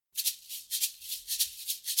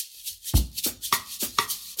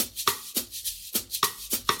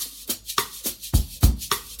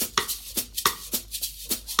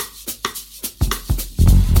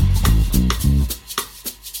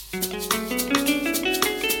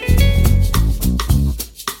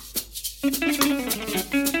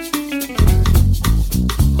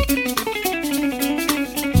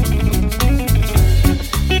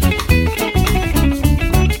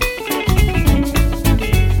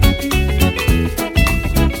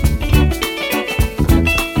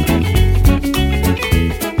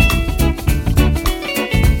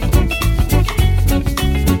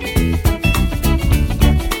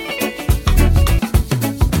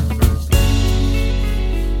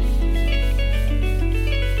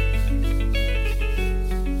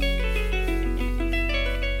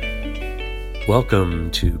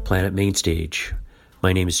Welcome to Planet Mainstage.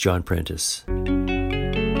 My name is John Prentice.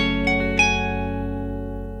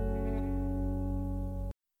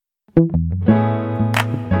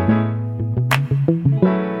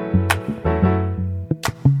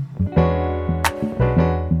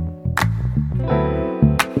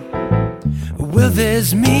 Well,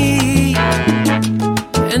 there's me,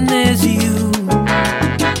 and there's you.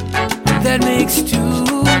 That makes two.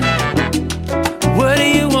 What do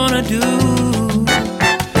you wanna do?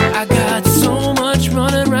 I got so much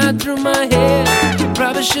running right through my head.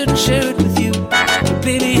 Probably shouldn't share it with you, but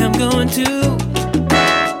baby, I'm going to.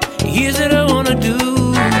 Here's what I wanna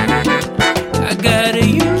do. I got a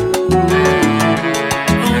you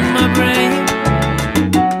on my brain,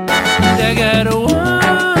 and I got a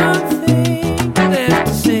one thing left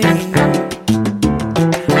to say.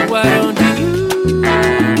 Why don't you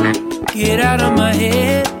get out of my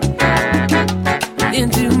head,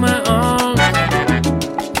 into my arms,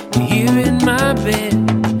 here in my bed?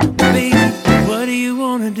 Baby, what do you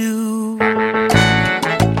wanna do?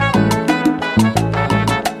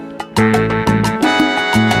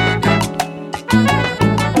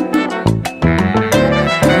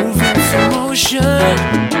 Moving some motion,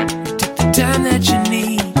 take the time that you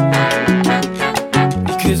need,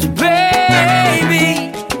 'cause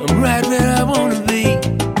baby, I'm right where I wanna be.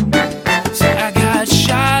 So I got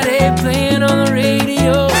Sade playing on the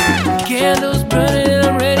radio, candles burning and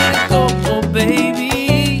I'm ready to go. Oh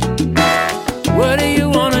baby, what do you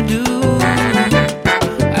wanna do?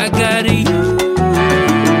 I got you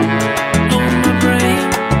on my brain,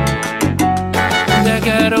 and I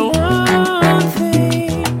got one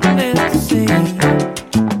thing left to say.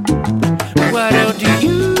 Why don't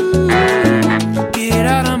you get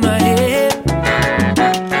out of my head,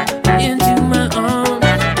 into my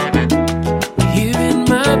arms, here in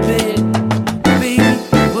my bed? Baby,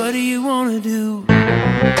 what do you wanna do?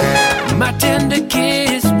 My tender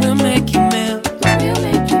kiss will make you melt.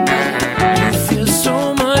 You feel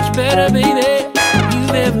so much better, baby,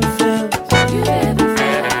 you've ever felt.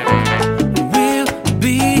 We'll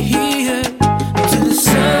be here till the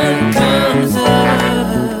sun comes up.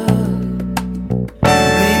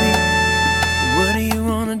 Baby, what do you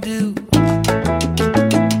wanna do?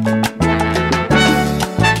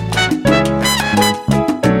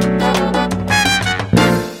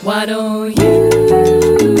 Why don't you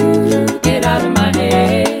get out of my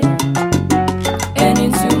head and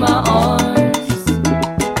into my arms?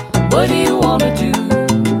 What do you wanna do?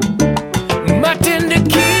 My tender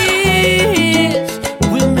kiss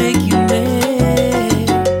will make you mad.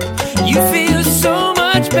 You feel so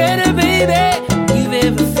much better, baby, you've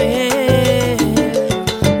ever felt.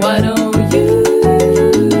 Why don't you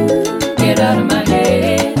get out of my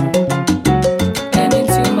head and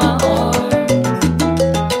into my arms?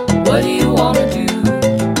 What do you wanna do?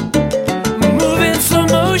 Moving slow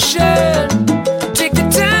motion, take the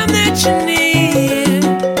time that you need,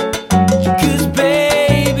 'cause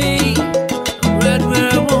baby, I'm right where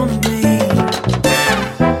I wanna be.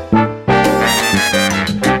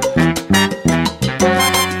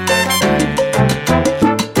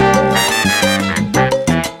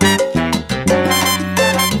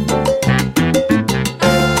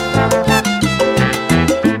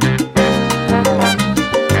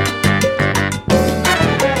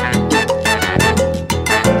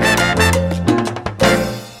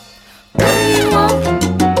 What do you want?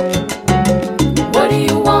 What do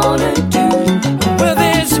you wanna do? Well,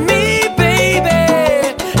 there's me, baby,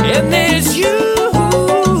 and there's you.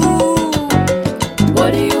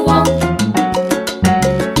 What do you want?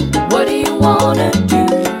 What do you wanna do?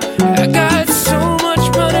 I got so much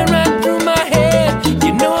running right through my head.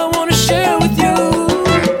 You know I wanna share with you.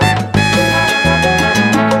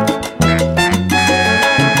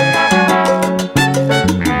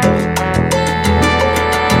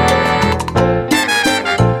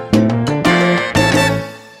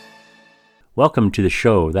 Welcome to the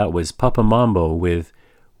show. That was Papa Mambo with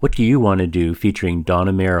What Do You Want to Do, featuring Don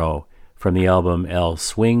Amaro from the album El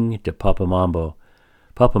Swing de Papa Mambo.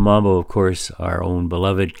 Papa Mambo, of course, our own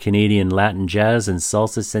beloved Canadian Latin jazz and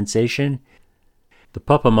salsa sensation. The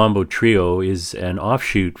Papa Mambo Trio is an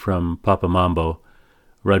offshoot from Papa Mambo.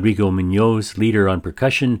 Roddy Munoz, leader on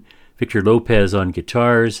percussion, Victor Lopez on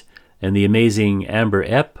guitars, and the amazing Amber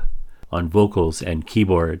Epp on vocals and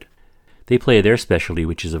keyboard. They play their specialty,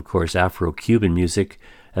 which is, of course, Afro-Cuban music,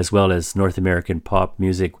 as well as North American pop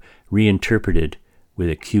music reinterpreted with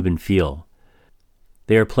a Cuban feel.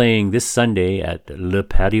 They are playing this Sunday at Le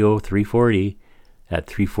Patio 340 at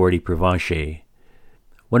 340 Provencher.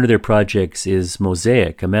 One of their projects is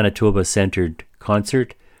Mosaic, a Manitoba-centered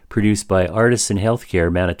concert produced by Artists in Healthcare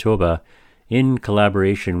Manitoba in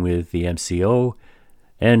collaboration with the MCO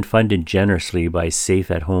and funded generously by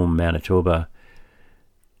Safe at Home Manitoba.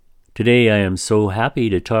 Today I am so happy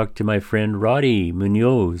to talk to my friend Roddy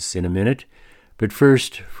Munoz in a minute, but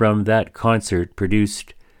first, from that concert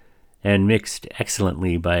produced and mixed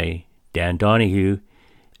excellently by Dan Donahue,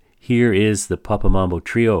 here is the Papa Mambo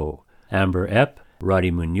Trio, Amber Epp,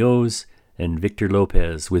 Roddy Munoz, and Victor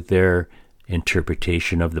Lopez with their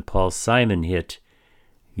interpretation of the Paul Simon hit,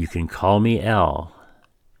 You Can Call Me Al.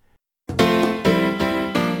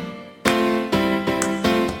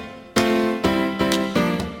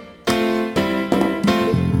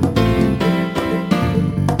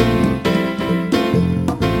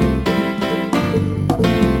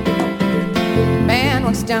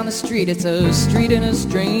 Down the street, it's a street in a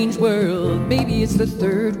strange world. Maybe it's the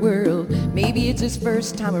third world, maybe it's his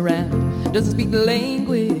first time around. Doesn't speak the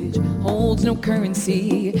language, holds no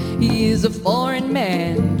currency. He is a foreign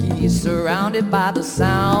man, he is surrounded by the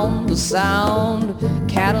sound.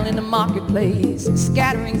 Cattle in the marketplace,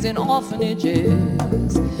 scatterings in orphanages.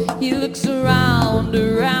 He looks around,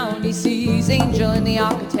 he sees angel in the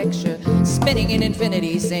architecture, spinning in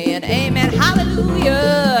infinity, saying amen,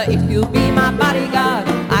 hallelujah. If you'll be my bodyguard,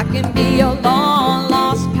 I can be your long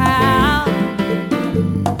lost pal.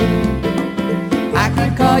 I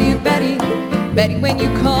can call you Betty, Betty. When you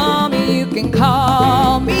call me, you can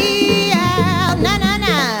call me Al. Na na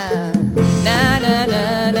na, na na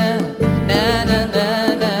na na, na na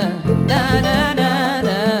na na, na na na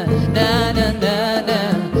na, na na na na,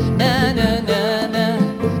 na na na na,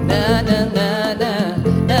 na na na na,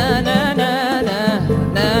 na na na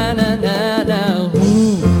na, na na na.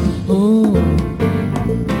 Ooh, ooh.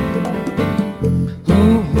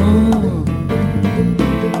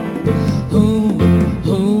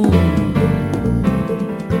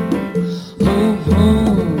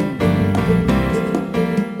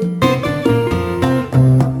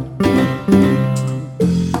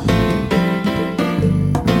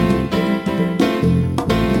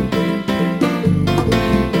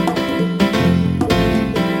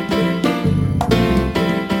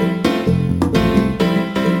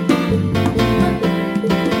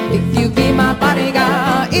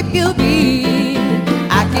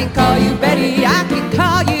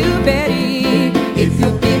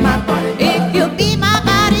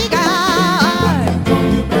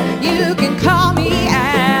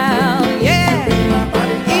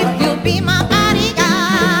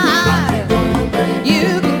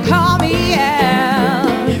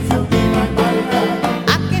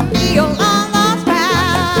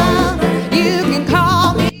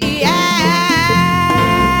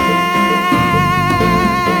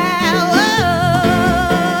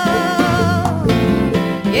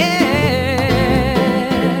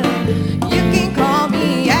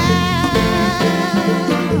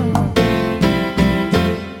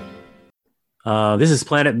 This is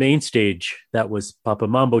Planet Mainstage. That was Papa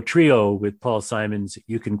Mambo Trio with Paul Simon's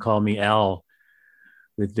You Can Call Me Al,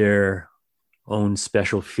 with their own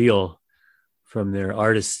special feel from their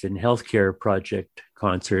Artists in Healthcare Project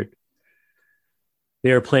concert.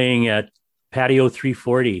 They are playing at Patio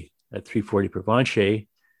 340 at 340 Provencher,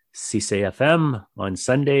 CCFM on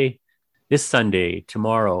Sunday, this Sunday,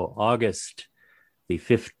 tomorrow, August the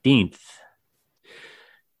 15th.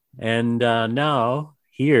 And now,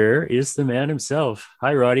 here is the man himself.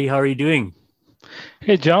 Hi, Roddy. How are you doing?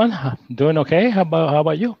 Hey, John. I'm doing okay. How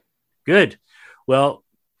about you? Good. Well,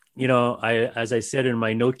 you know, as I said in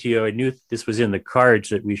my note to you, I knew this was in the cards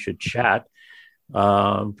that we should chat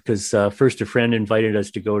because first a friend invited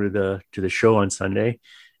us to go to the show on Sunday,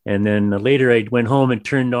 and then later I went home and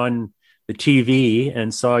turned on the TV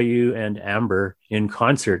and saw you and Amber in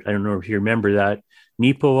concert. I don't know if you remember that.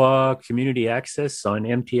 Nipawa Community Access on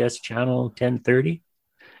MTS channel 1030.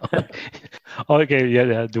 Okay,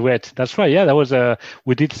 yeah, duet. That's right. Yeah, that was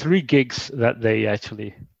we did 3 gigs that day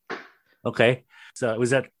actually. Okay, so was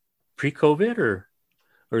that pre-COVID or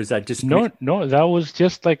is that just no? That was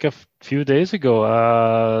just like a few days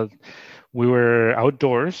ago. We were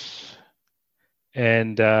outdoors,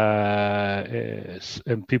 and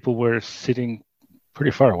people were sitting pretty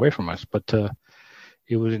far away from us, but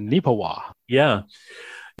it was in Nipawa. Yeah.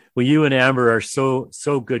 Well, you and Amber are so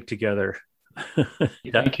good together.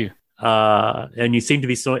 Thank you. And you seem to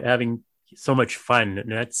be having so much fun,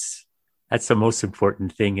 and that's the most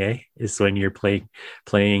important thing, is when you're playing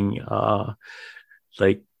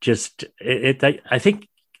like just it. I think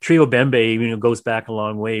Trio Bembe, goes back a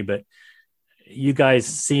long way, but you guys,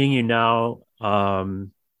 seeing you now,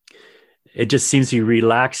 it just seems you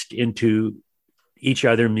relaxed into each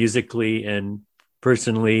other musically and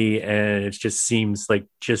personally, and it just seems like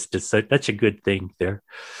such a good thing there.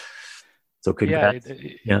 So Yeah, congrats.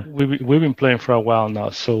 Yeah. we've been playing for a while now,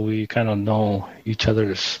 so we kind of know each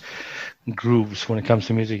other's grooves when it comes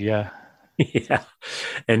to music. Yeah, Yeah.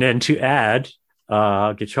 And then to add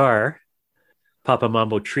guitar, Papa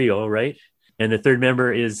Mambo Trio, right? And the third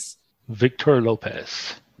member is, Victor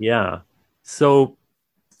Lopez. yeah. So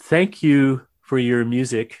thank you for your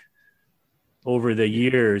music over the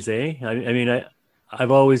years, eh? I mean,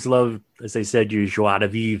 I've always loved, as I said, your joie de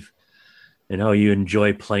vivre and how you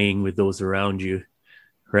enjoy playing with those around you,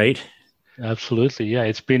 right? Absolutely, yeah.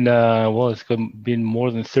 It's been been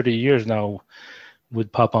more than 30 years now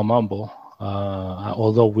with Papa Mambo.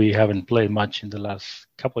 Although we haven't played much in the last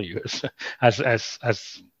couple of years,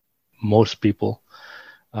 as most people.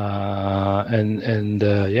 And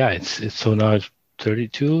yeah, it's so now it's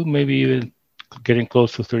 32, maybe even getting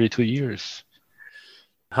close to 32 years.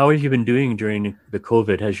 How have you been doing during the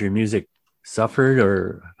COVID? Has your music suffered,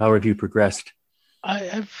 or how have you progressed?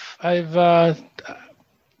 I've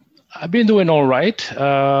been doing all right.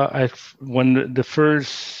 I've when the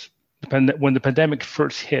first when the pandemic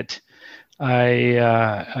first hit,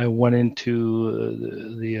 I went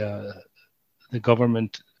into the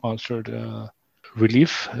government sponsored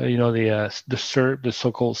relief. The CERB, the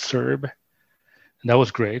so-called CERB, and that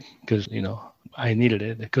was great because I needed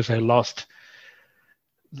it because I lost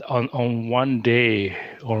on one day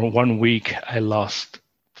or 1 week I lost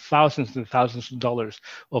thousands and thousands of dollars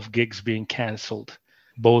of gigs being canceled,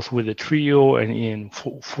 both with the trio and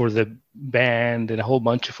for the band and a whole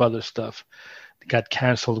bunch of other stuff got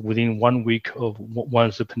canceled within 1 week of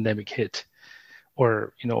once the pandemic hit,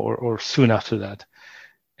 or soon after that.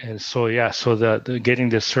 And so yeah, so the getting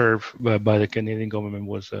this served by the Canadian government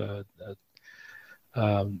was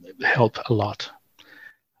helped a lot.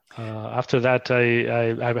 After that,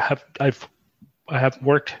 I have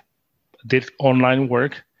did online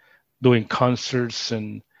work, doing concerts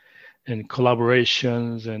and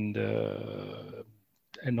collaborations and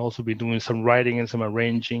also be doing some writing and some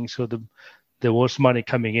arranging. So there was money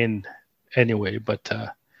coming in anyway, but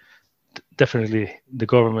definitely the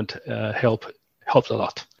government helped a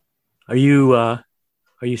lot. Are you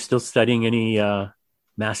still studying any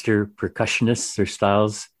master percussionists or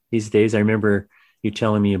styles these days? I remember you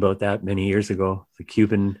telling me about that many years ago, the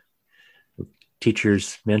Cuban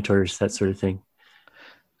teachers, mentors, that sort of thing.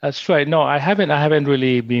 That's right. No, I haven't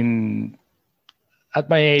really been at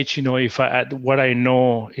my age. If what I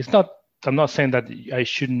know, it's not. I'm not saying that I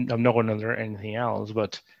shouldn't. I'm not going to learn anything else,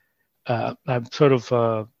 but I'm sort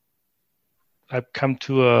of. I've come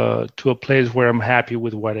to a place where I'm happy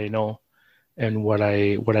with what I know and what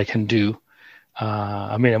I can do.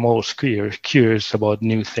 I mean, I'm always curious about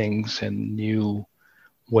new things and new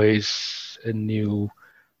ways and new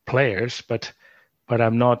players, but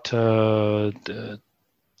I'm not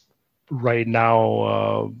right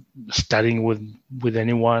now studying with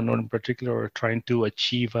anyone or in particular, or trying to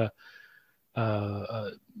achieve a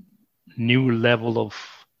new level of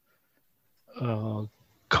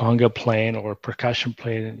conga playing or percussion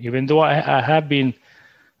playing. Even though I have been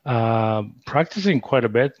practicing quite a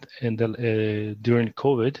bit during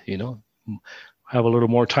COVID, have a little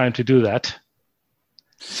more time to do that.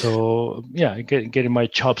 So yeah, getting my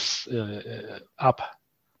chops up.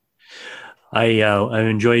 I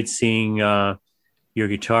enjoyed seeing your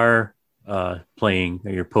guitar playing,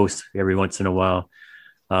 your posts every once in a while.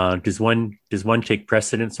 Does one take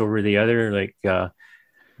precedence over the other, like, or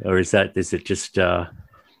is it just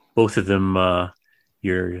both of them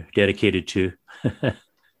you're dedicated to?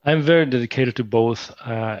 I'm very dedicated to both.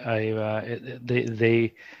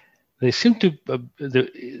 They seem to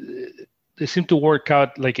they seem to work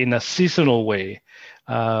out like in a seasonal way.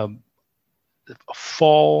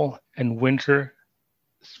 Fall and winter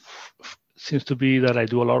seems to be that I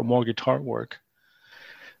do a lot more guitar work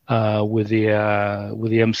with the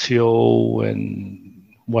MCO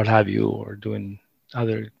and what have you, or doing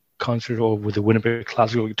other concerts, or with the Winnipeg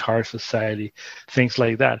Classical Guitar Society, things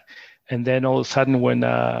like that. And then all of a sudden,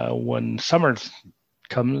 when summer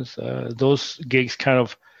comes, those gigs kind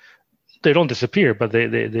of, they don't disappear, but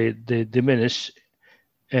they diminish.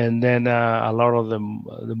 And then a lot of them,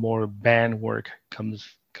 the more band work comes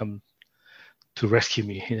to rescue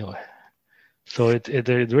me, So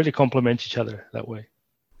they really complement each other that way.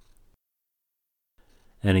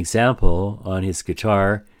 An example on his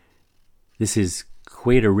guitar, this is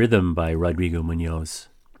Quite a Rhythm by Rodrigo Munoz.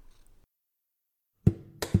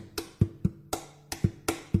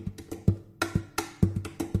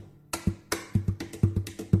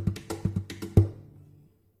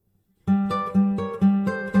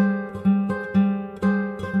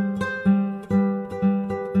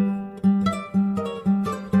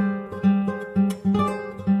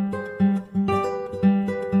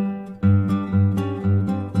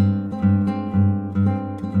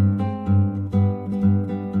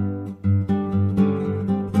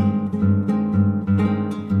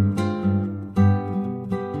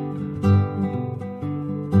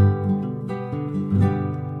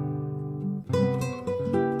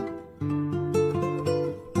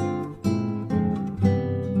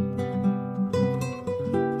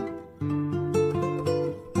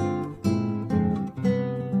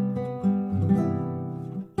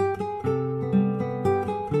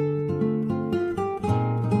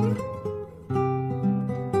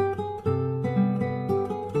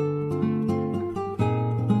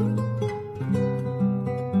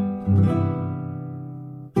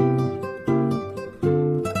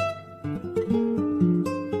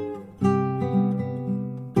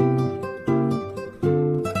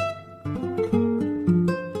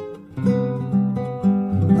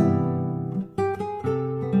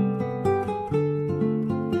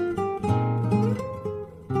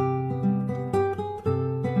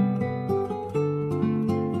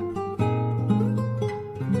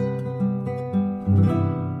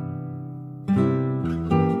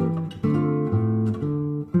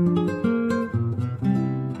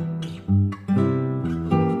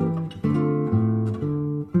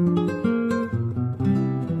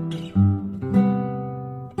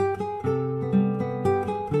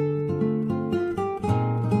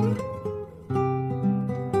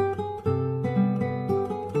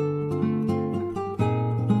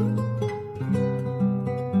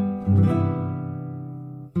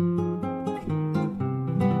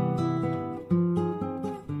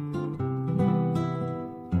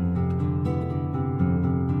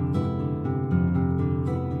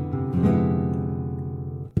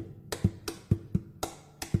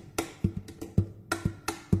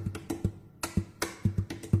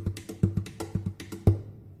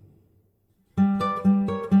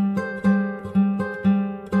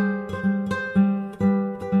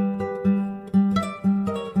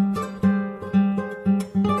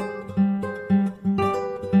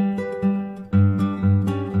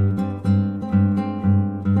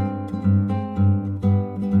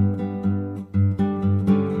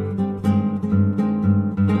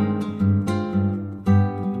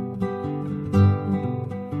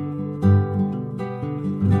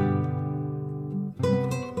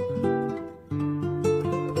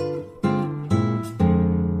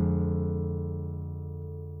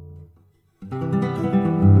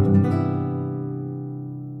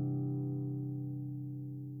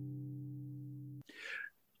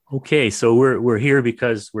 Okay, so we're here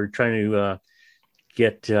because we're trying to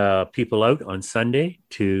get people out on Sunday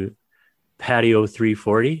to Patio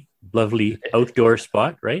 340, lovely outdoor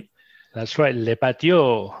spot, right? That's right, Le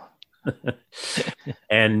Patio.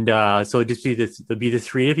 And so just there'll be the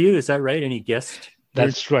three of you, is that right? Any guests?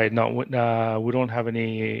 That's right. No, we don't have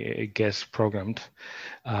any guests programmed,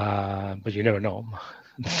 but you never know.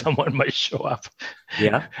 Someone might show up.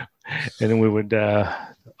 Yeah. And then we would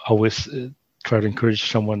always try to encourage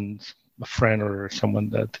someone, a friend or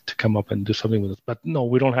someone to come up and do something with us. But no,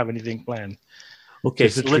 we don't have anything planned. Okay,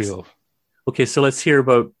 Just so a trio. let's hear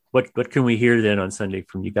about what can we hear then on Sunday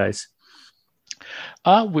from you guys?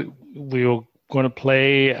 We're going to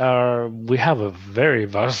play we have a very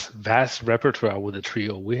vast repertoire with the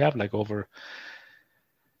trio. We have like over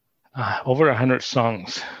 100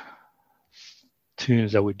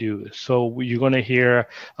 tunes that we do. So you're going to hear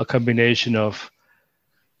a combination of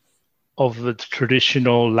the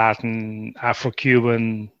traditional Latin,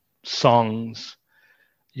 Afro-Cuban songs.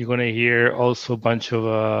 You're going to hear also a bunch of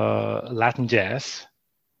Latin jazz.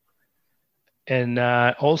 And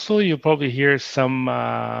also you'll probably hear some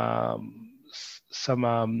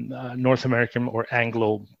North American or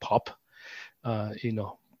Anglo pop,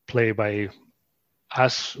 played by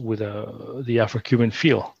us with the Afro-Cuban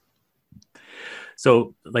feel.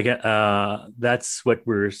 So like that's what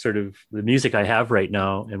we're sort of the music I have right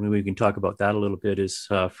now, and we can talk about that a little bit, is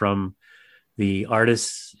from the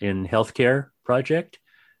Artists in Healthcare project,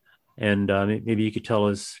 and maybe you could tell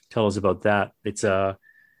us about that. It's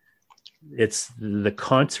the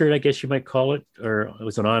concert, I guess you might call it, or it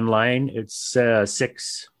was an online. It's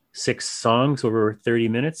six songs over 30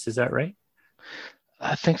 minutes. Is that right?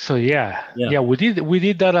 I think so. Yeah. We did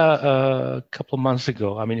that a couple of months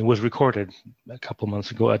ago. I mean, it was recorded a couple of months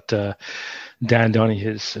ago at Dan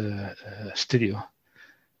Donahue studio,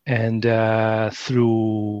 and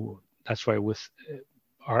through that's right with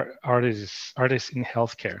artists in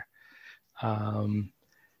healthcare,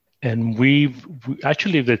 and we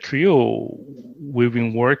actually the trio we've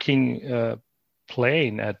been working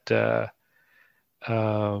playing at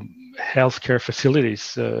healthcare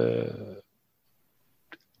facilities.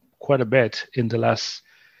 Quite a bit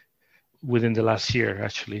within the last year.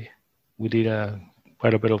 Actually, we did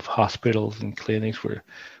quite a bit of hospitals and clinics where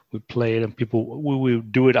we played, and we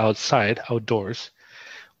would do it outdoors,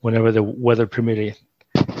 whenever the weather permitted,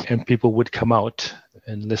 and people would come out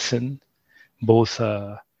and listen, both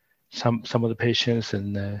some of the patients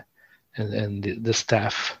and the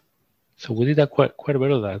staff. So we did that quite a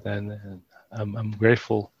bit of that, and I'm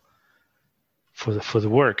grateful for the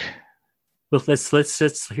work. Well,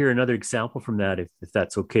 let's hear another example from that, if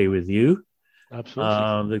that's okay with you.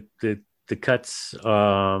 Absolutely. The cuts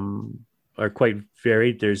are quite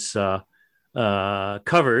varied. There's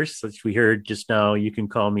covers, which we heard just now. You Can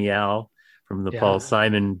Call Me Al from the Paul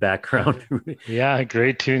Simon background. Yeah,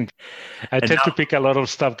 great tune. I tend to pick a lot of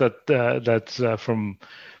stuff that's from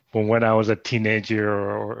when I was a teenager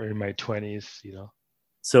or in my 20s.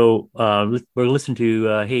 So we're listening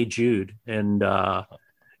to Hey Jude, and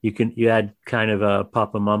you add kind of a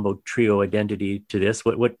Papa Mambo Trio identity to this.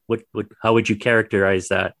 How would you characterize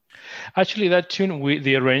that? Actually, that tune,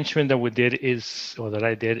 the arrangement that I did is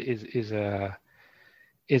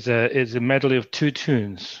a medley of two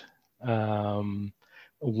tunes.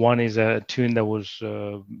 One is a tune that was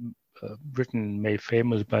written, made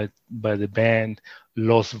famous by the band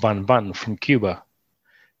Los Van Van from Cuba,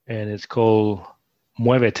 and it's called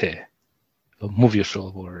Muévete, or Move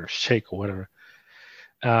Yourself, or Shake, or whatever.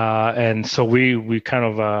 And so we kind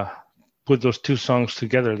of put those two songs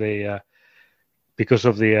together. They because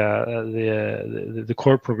of the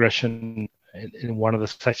chord progression in one of the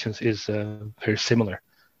sections is very similar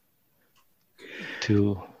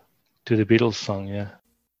to the Beatles song. Yeah.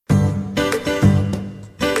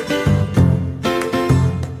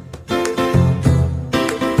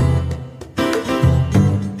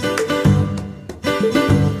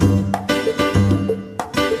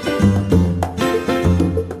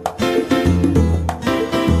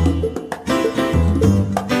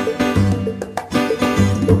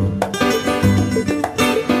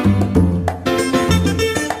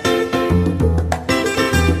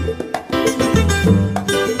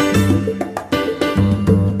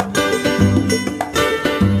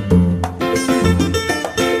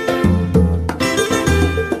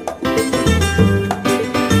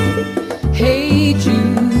 Hey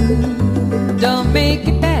Jude, don't make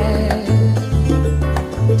it bad.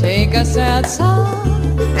 Take a sad song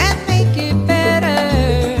and make it better.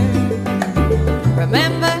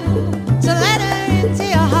 Remember to let her into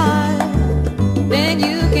your heart, then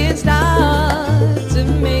you can start to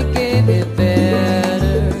make it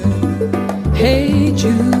better. Hey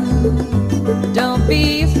Jude, don't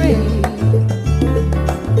be afraid.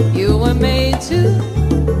 You were made to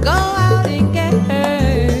go out and get her.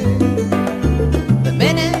 The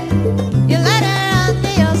minute you let her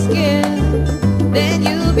under your skin, then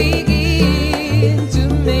you begin to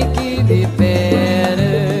make it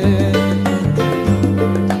better.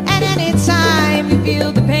 And anytime you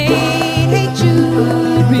feel the pain, hey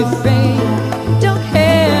Jude, refrain. Don't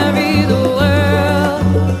carry the world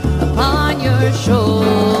upon your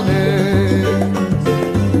shoulders.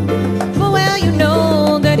 For well you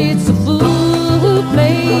know that it's a fool who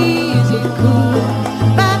plays it cool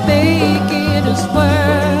by making us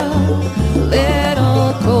world a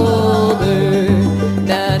little colder.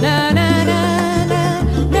 Na na na na na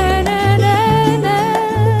na na na.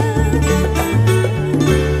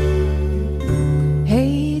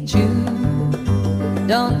 Hey Jude,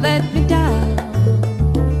 don't let me down.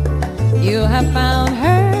 You have found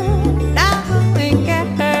her, now go and get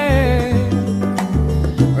her.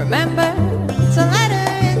 Remember to let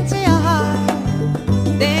her into your heart,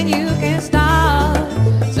 then you can start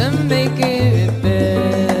to make it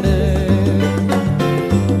better.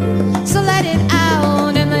 So let it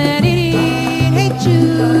out and let it in. Hey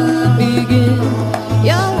Jude, begin.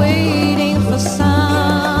 You're waiting for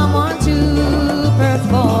someone to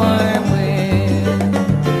perform with.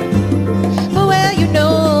 But well, you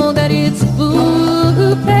know that it's a fool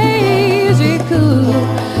who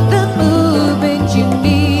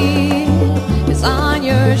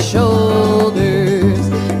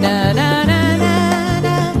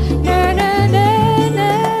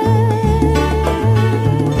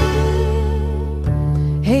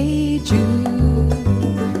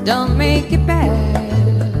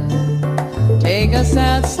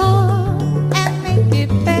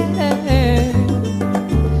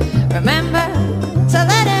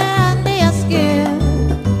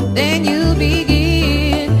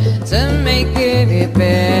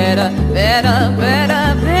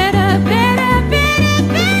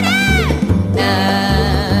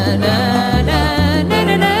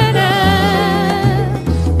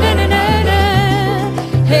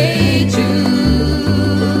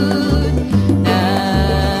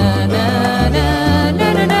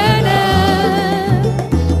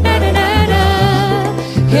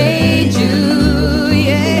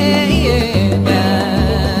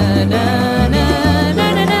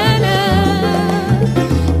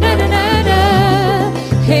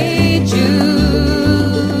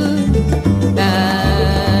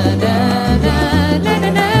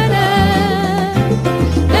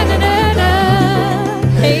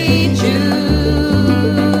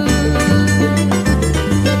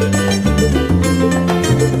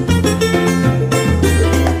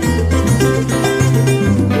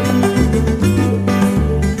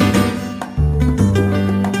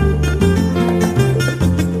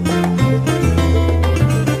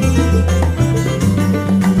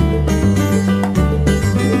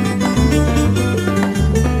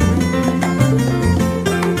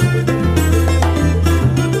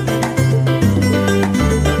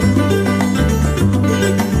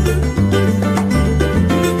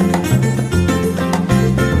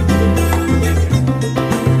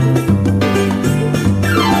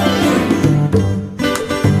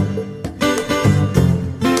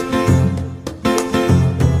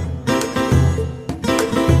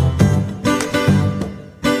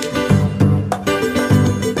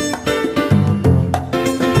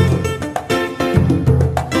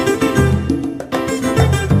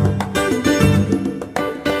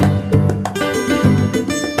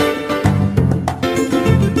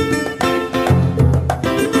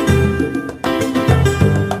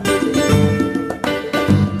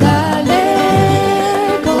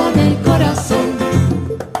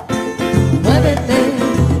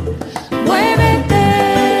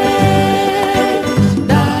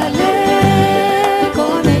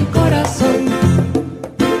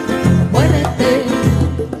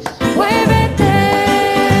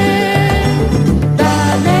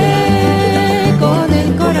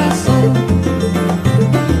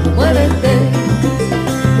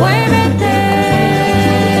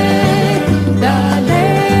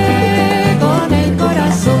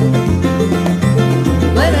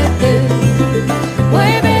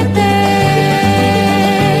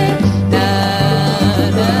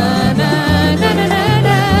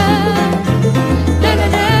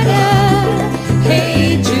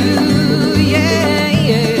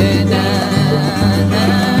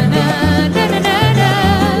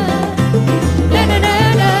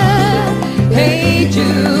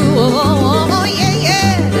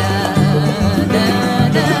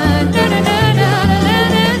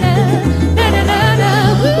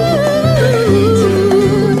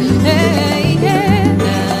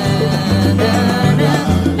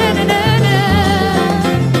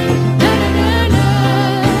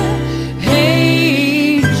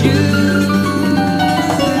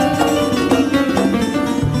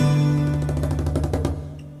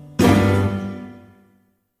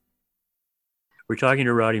talking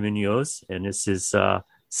to Roddy Munoz, and this is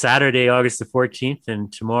Saturday, August the 14th,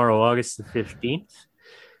 and tomorrow, August the 15th.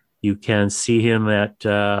 You can see him at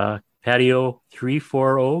Patio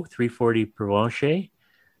 340 Provencher,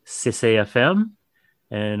 CCFM,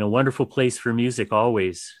 and a wonderful place for music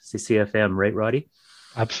always, CCFM, right, Roddy?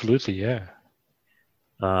 Absolutely, yeah.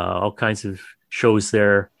 All kinds of shows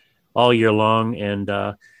there all year long.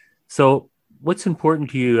 And so what's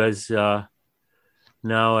important to you as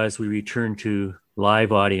now as we return to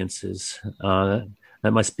live audiences? That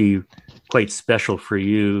must be quite special for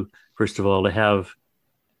you, first of all, to have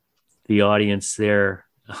the audience there,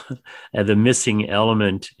 and the missing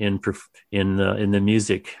element in the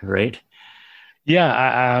music, right?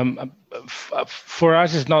 Yeah, for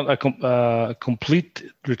us, it's not a complete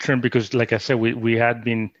return because, like I said, we had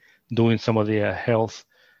been doing some of the health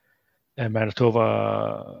and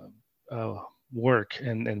Manitoba work,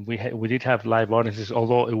 and we did have live audiences,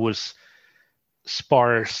 although it was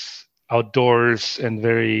sparse outdoors and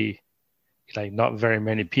very not very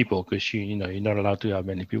many people because you're not allowed to have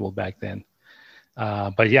many people back then.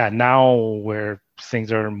 But yeah, now where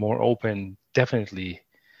things are more open, definitely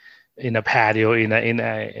in a patio, in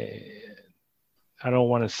a I don't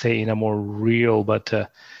want to say in a more real, but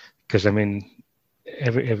because I mean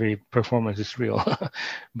every performance is real,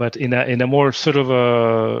 but in a more sort of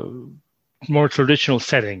a more traditional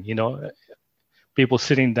setting, people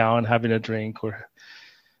sitting down having a drink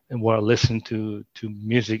and while listening to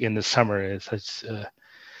music in the summer it's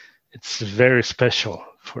very special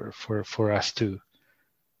for us to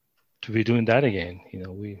be doing that again.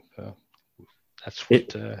 We that's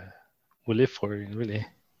what we live for, really.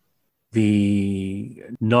 The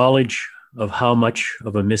knowledge of how much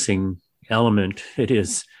of a missing element it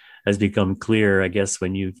is has become clear, I guess,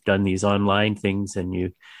 when you've done these online things and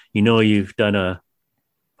you've done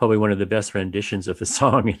probably one of the best renditions of the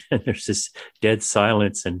song, and there's this dead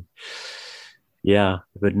silence, and yeah.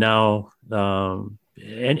 But now,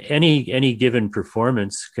 any given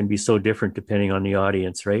performance can be so different depending on the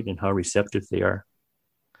audience, right, and how receptive they are.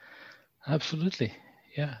 Absolutely.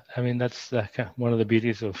 Yeah, I mean that's one of the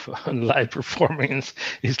beauties of live performance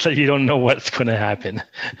is that you don't know what's going to happen.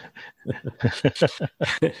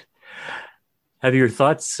 Have your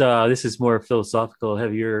thoughts? This is more philosophical.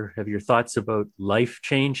 Have your thoughts about life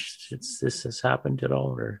changed since this has happened at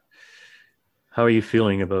all, or how are you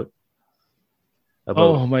feeling about?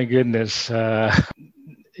 Oh my goodness,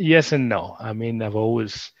 yes and no. I mean, I've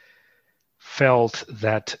always felt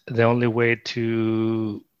that the only way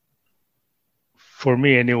for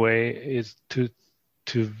me anyway, is to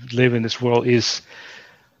live in this world is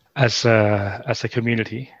as a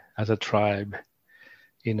community, as a tribe,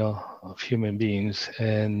 of human beings.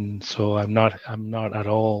 And so I'm not at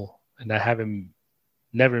all, and I haven't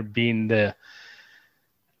never been the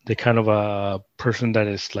kind of a person that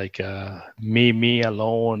is like me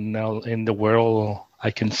alone now in the world,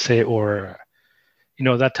 I can say, or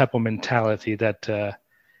that type of mentality that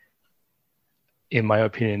in my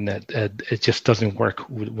opinion, that it just doesn't work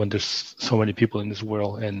when there's so many people in this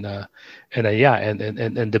world, and the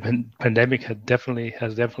pandemic has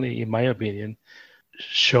definitely, in my opinion,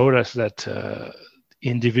 showed us that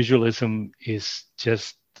individualism is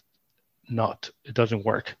just it doesn't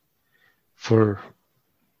work for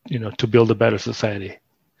to build a better society.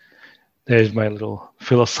 There's my little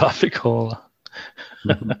philosophical.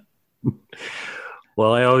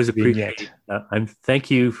 Well, I always appreciate. Thank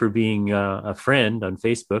you for being a friend on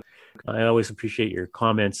Facebook. I always appreciate your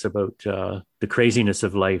comments about the craziness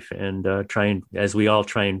of life, and as we all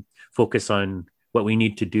try and focus on what we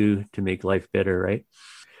need to do to make life better. Right?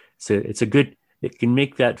 So it can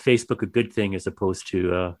make that Facebook a good thing as opposed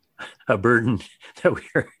to a burden that we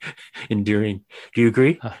are enduring. Do you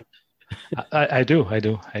agree? I do.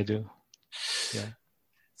 Yeah.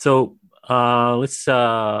 So let's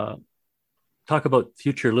talk about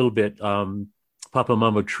future a little bit. Papa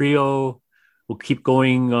Mambo Trio will keep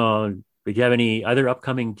going. Do you have any other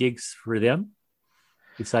upcoming gigs for them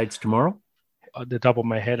besides tomorrow? At the top of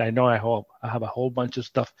my head, I know I have a whole bunch of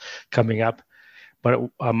stuff coming up, but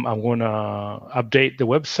I'm going to update the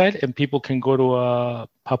website, and people can go to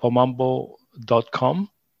papamambo.com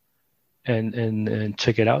and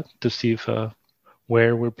check it out to see if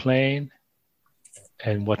where we're playing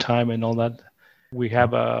and what time and all that. We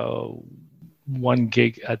have one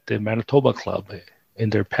gig at the Manitoba Club in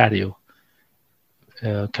their patio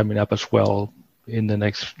coming up as well in the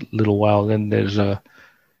next little while. Then there's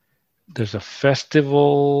a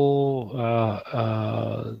festival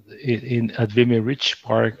at Vimy Ridge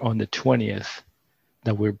Park on the 20th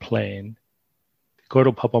that we're playing. Go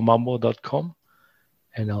to papamambo.com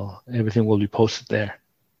and everything will be posted there.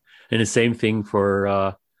 And the same thing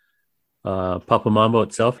for Papa Mambo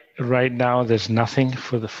itself. Right now, there's nothing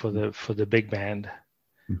for the big band.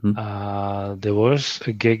 There was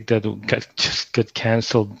a gig that got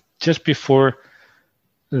canceled just before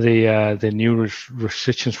the new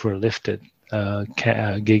restrictions were lifted.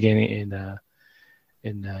 Gigging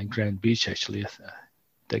in Grand Beach, actually,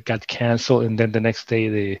 that got canceled, and then the next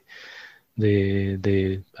day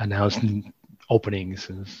they announced openings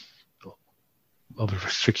of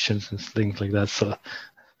restrictions and things like that. So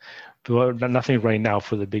nothing right now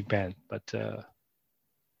for the big band, but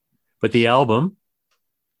the album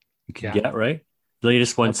you can get, right? The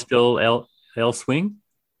latest one's still El Swing.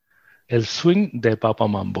 El Swing de Papa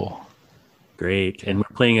Mambo. Great. And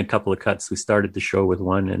we're playing a couple of cuts. We started the show with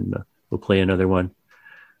one, and we'll play another one.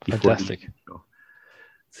 Fantastic.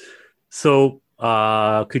 So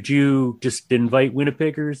could you just invite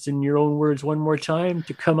Winnipeggers in your own words one more time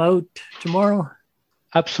to come out tomorrow?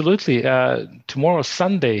 Absolutely. Tomorrow,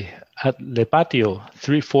 Sunday, at Le Patio,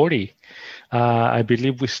 3:40. I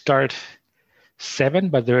believe we start 7,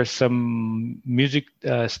 but there's some music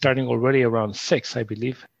starting already around 6, I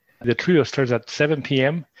believe. The trio starts at 7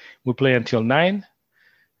 p.m. We play until 9,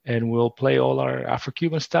 and we'll play all our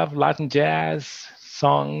Afro-Cuban stuff, Latin jazz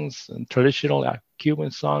songs, and traditional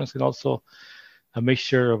Cuban songs, and also a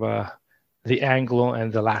mixture of the Anglo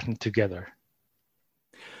and the Latin together.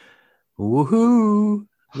 Woohoo!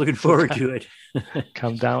 Looking forward to it.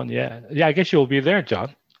 Come down, yeah. I guess you'll be there,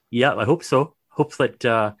 John. Yeah, I hope so. Hope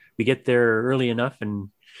that we get there early enough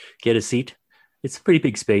and get a seat. It's a pretty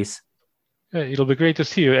big space. Yeah, it'll be great to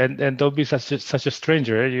see you, and don't be such a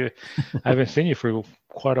stranger. I haven't seen you for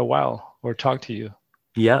quite a while or talked to you.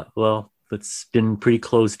 Yeah, well, it's been pretty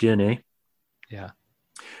closed in, eh? Yeah.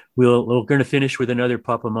 We're going to finish with another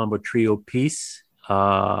Papa Mambo Trio piece.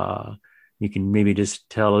 You can maybe just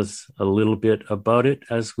tell us a little bit about it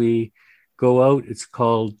as we go out. It's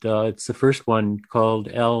called, it's the first one called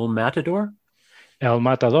El Matador. El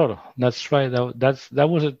Matador. That's right. That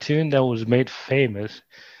was a tune that was made famous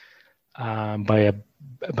by an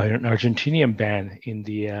Argentinian band in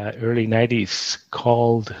the early 90s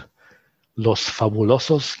called Los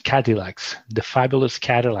Fabulosos Cadillacs, the Fabulous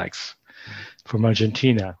Cadillacs from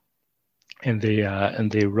Argentina. And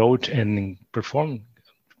they wrote and performed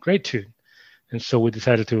a great tune. And so we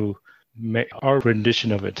decided to make our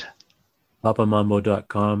rendition of it.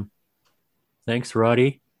 PapaMambo.com. Thanks,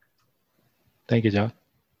 Roddy. Thank you, John.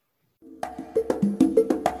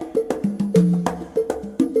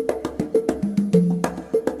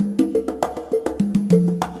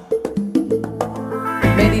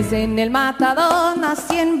 Me dicen el matador,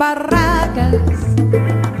 nací en Barracas.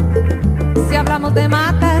 Si hablamos de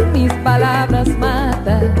matar, mis palabras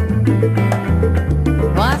matan.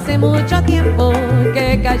 No hace mucho tiempo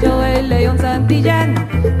que cayó el león Santillán,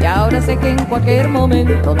 y ahora sé que en cualquier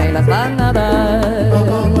momento me las van a dar.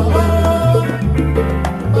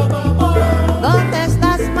 ¿Dónde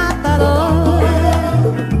estás, matador?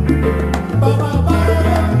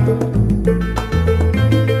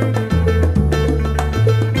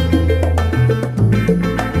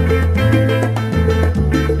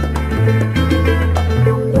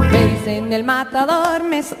 Me dicen el matador,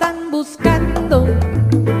 me están buscando.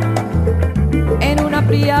 En una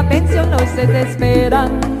fría pensión lo esté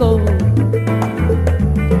esperando,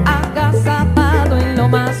 agazapado en lo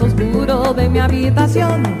más oscuro de mi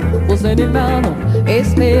habitación, pues en el mano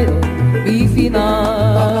espero mi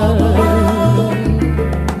final.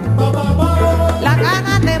 La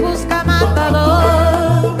gana te busca,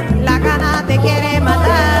 matador, la gana te quiere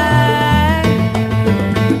matar.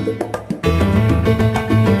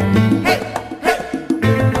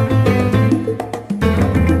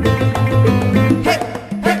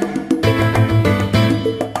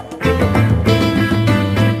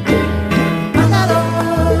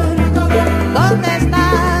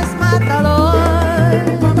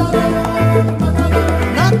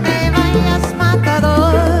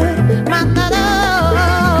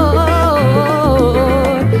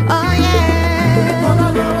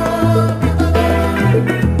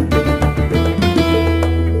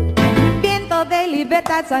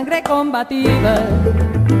 Sangre combativa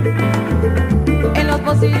en los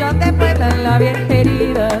bolsillos te pueblan la vieja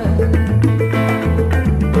herida.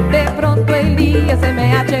 De pronto el día se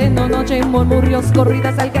me haciendo noche, murmullos,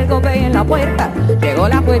 corridas, al que el golpe en la puerta llegó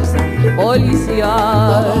la fuerza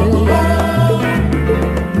policial.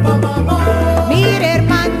 Mire,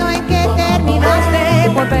 hermano, ¿en qué terminaste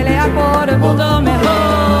por pelear por el mundo mejor?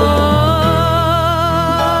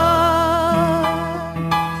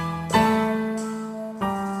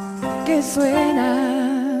 Suena,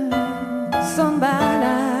 son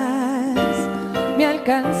balas, me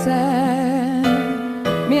alcanza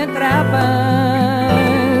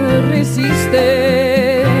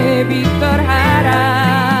resiste, Víctor Jara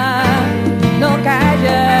no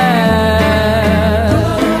calla.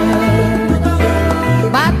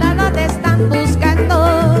 Matador te están buscando,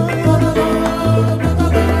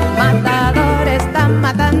 matador están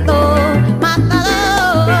matando,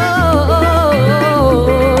 matador,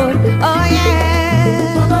 oye,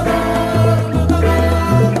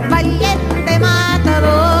 valiente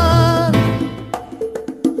matador.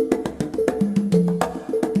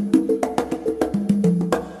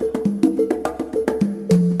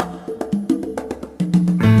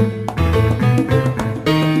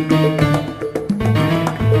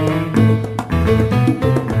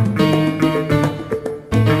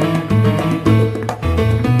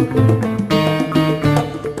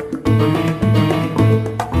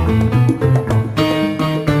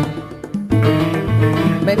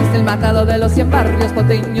 Me diste el matado de los 100 barrios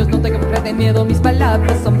porteños, no tengo de miedo, mis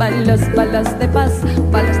palabras son balas, balas de paz,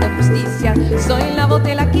 balas de justicia. Soy la voz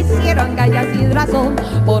de la que hicieron gallas sin razón,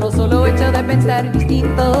 por un solo hecho de pensar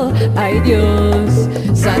distinto. Ay Dios,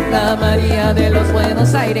 Santa María de los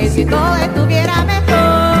Buenos Aires, si todo estuviera mejor.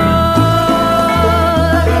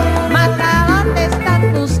 Matador te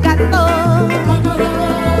están buscando,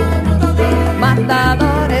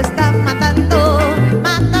 matador están matando,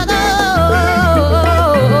 matador.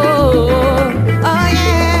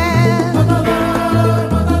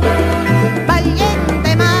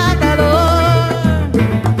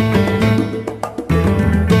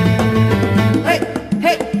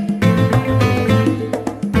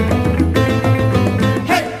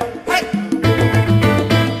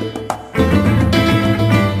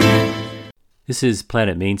 This is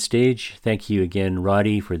Planet Mainstage. Thank you again,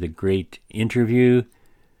 Roddy, for the great interview.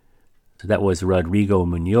 So that was Rodrigo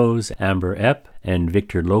Munoz, Amber Epp, and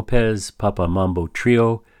Victor Lopez, Papa Mambo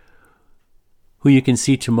Trio, who you can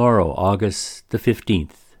see tomorrow, August the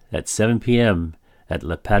 15th, at 7 p.m. at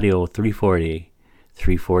Le Patio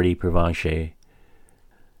 340 Provencher.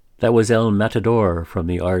 That was El Matador from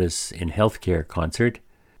the Artists in Healthcare concert.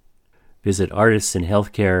 Visit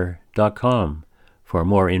artistsinhealthcare.com for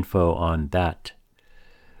more info on that.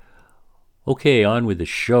 Okay, on with the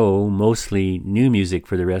show. Mostly new music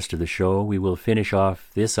for the rest of the show. We will finish off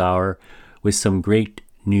this hour with some great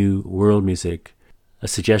new world music. A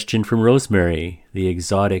suggestion from Rosemary, the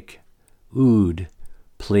exotic oud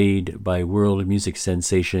played by world music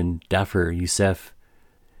sensation Daffer Youssef,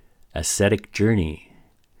 Ascetic Journey.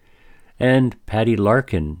 And Patty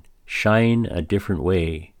Larkin, Shine a Different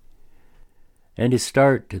Way. And to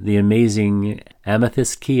start, the amazing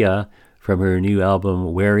Amethyst Kia from her new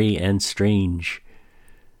album Wary and Strange.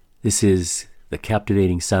 This is the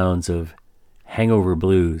captivating sounds of Hangover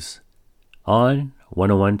Blues on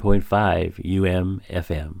 101.5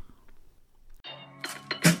 UM-FM.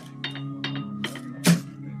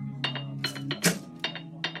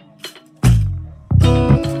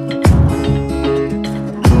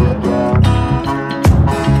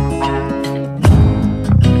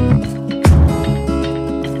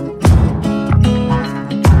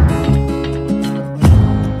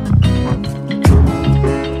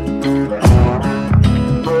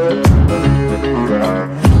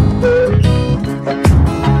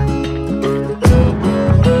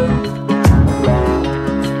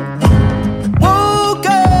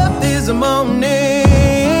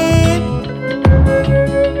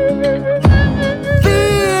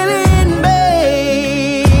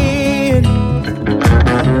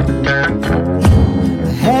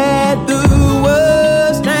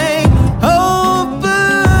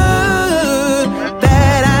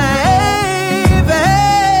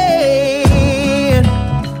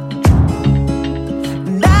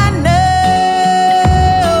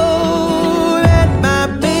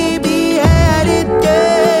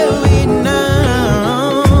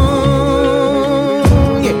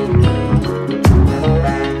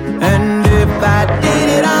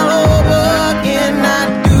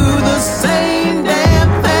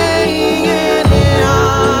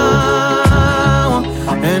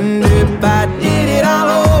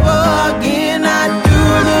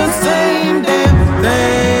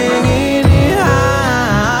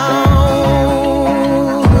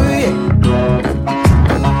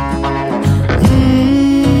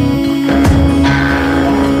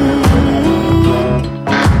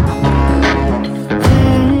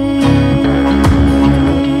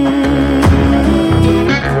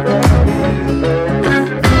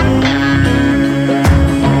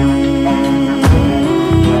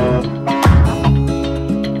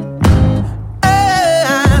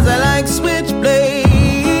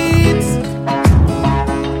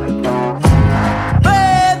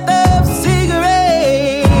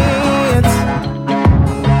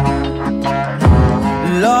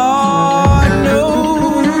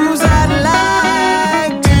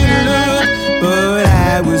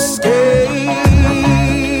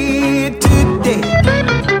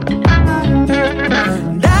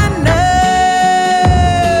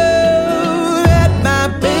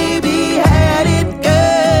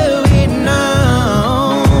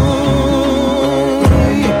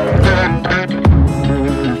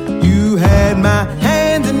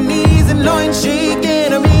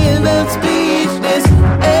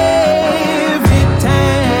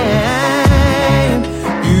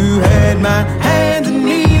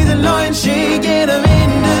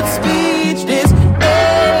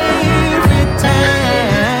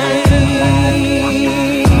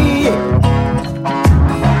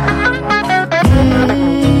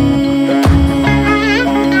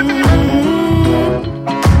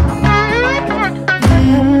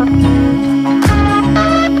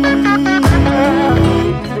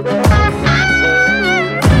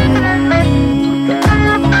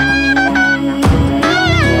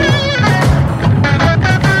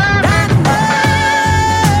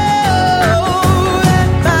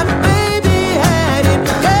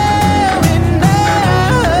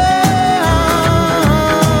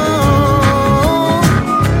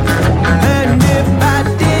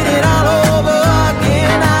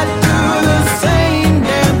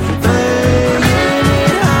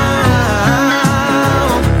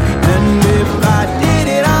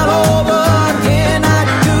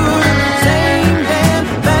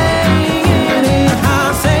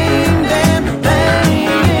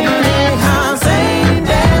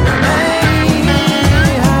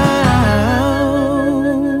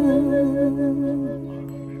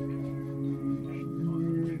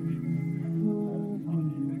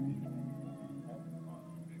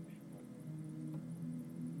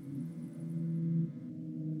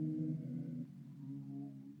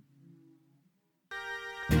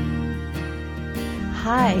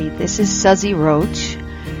 Hi, this is Suzy Roach,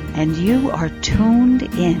 and you are tuned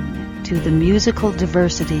in to the musical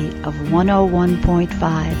diversity of 101.5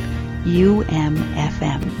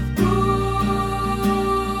 UMFM.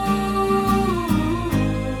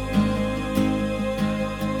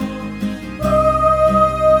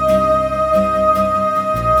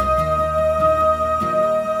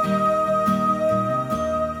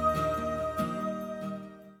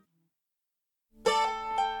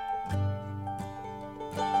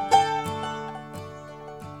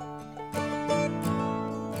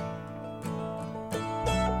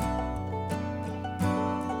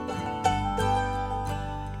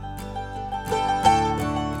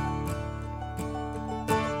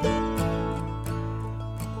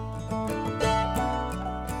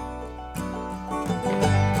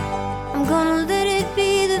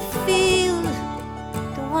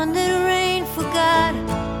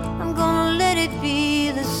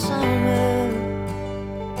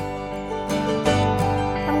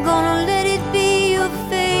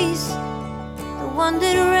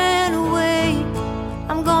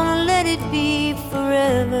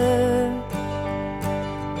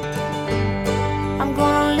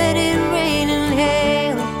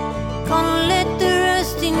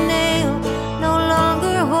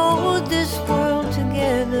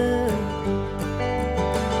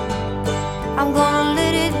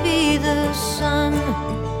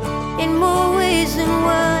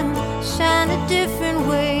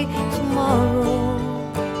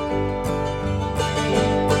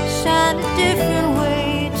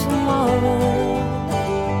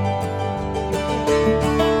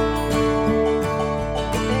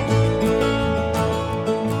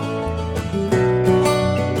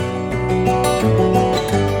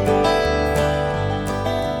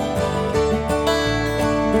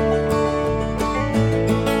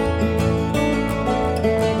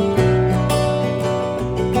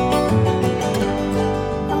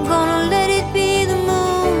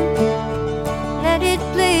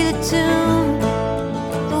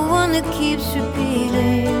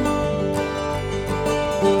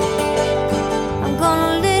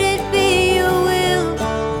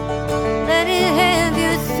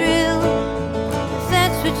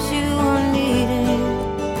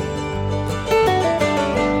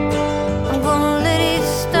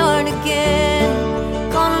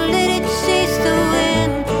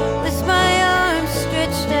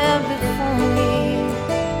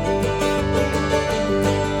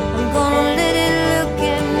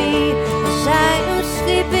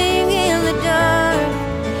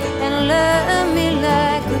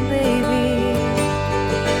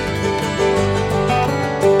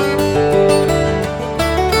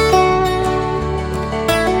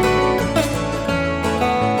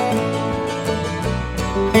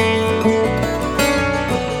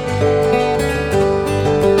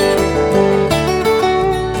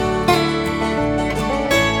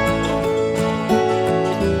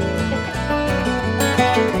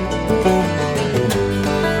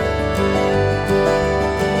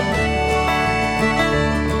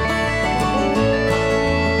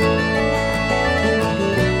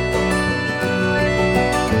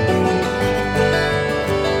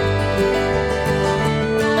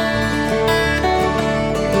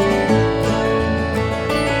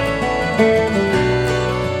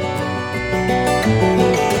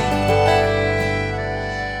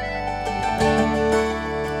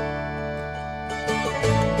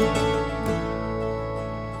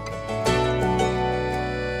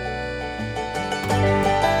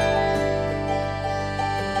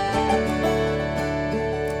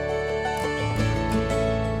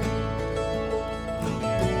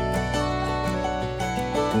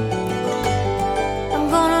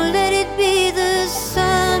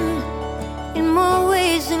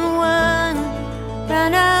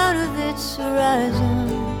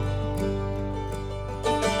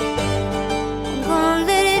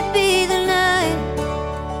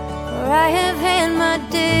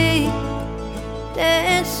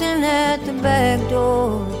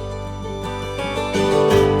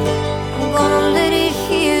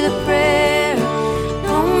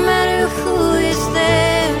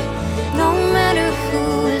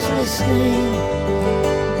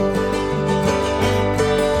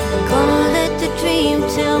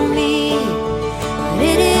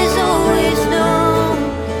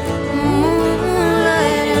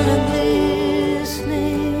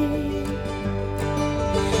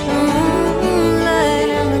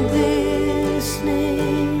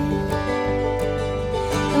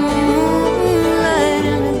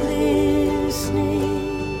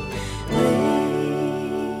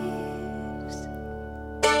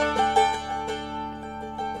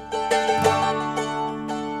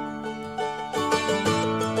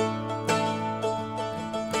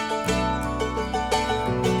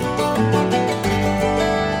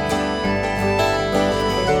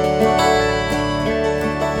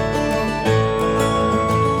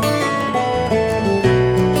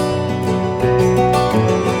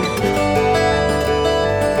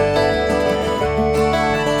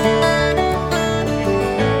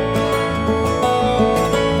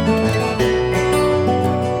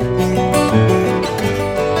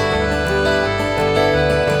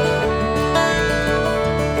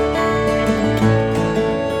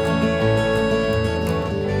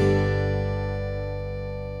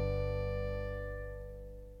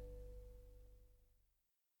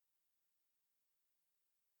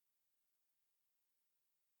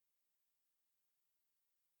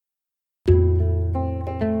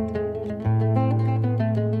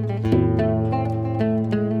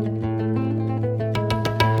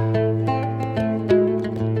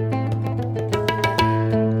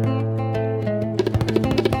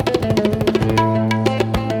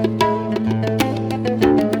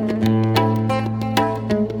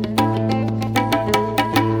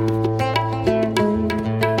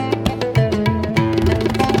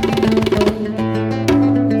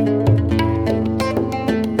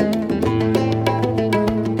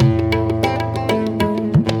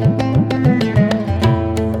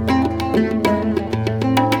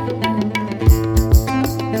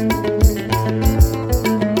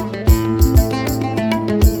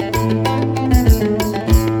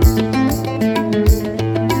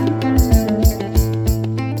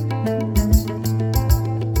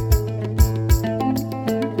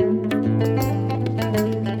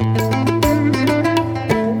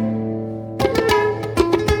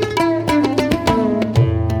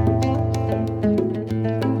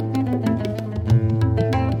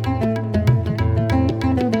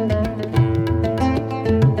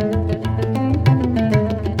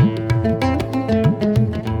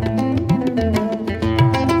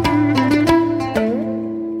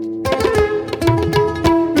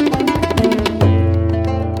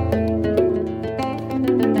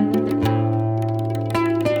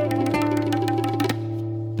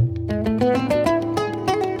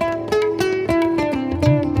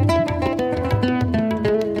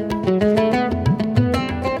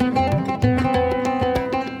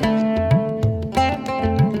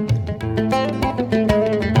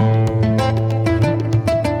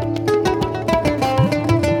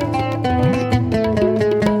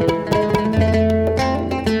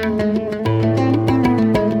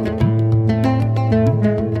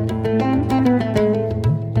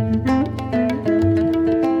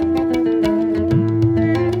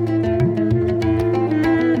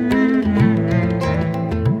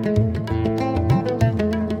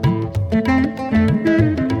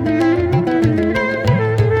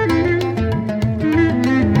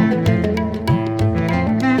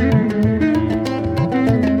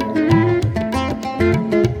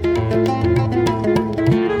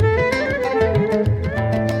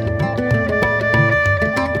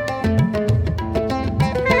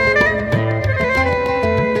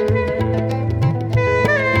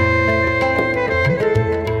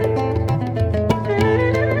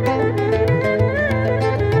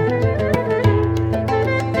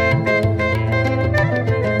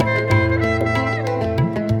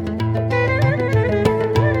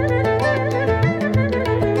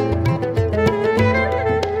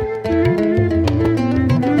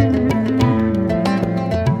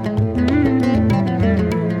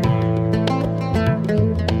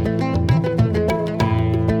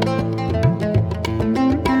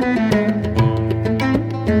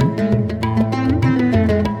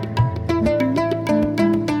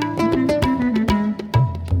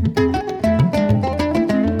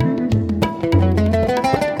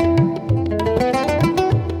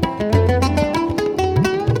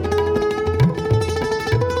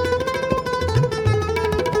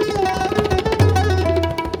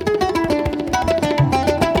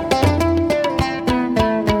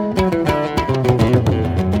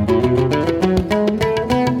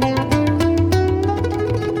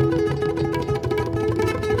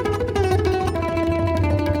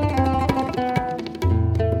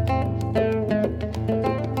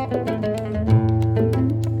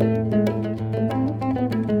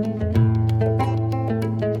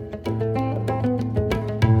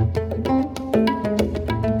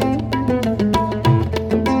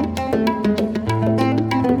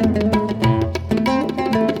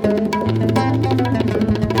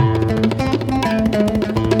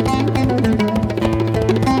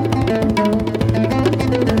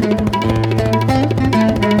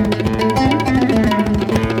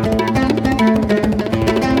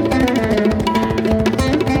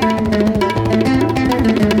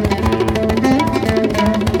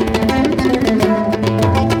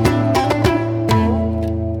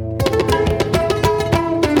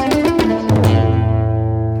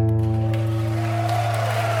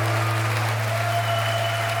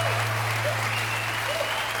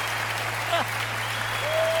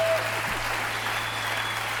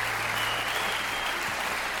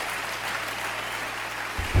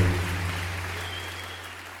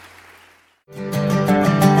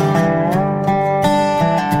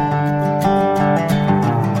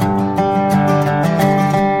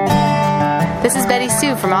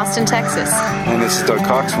 Stu from Austin, Texas. And this is Doug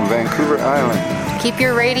Cox from Vancouver Island. Keep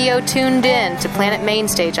your radio tuned in to Planet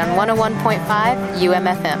Mainstage on 101.5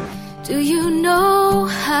 UMFM. Do you know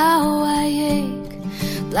how I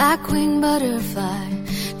ache, black-winged butterfly?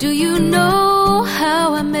 Do you know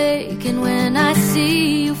how I'm aching when I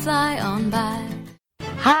see you fly on by?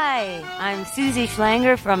 Hi, I'm Susie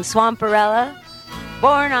Schlanger from Swamperella,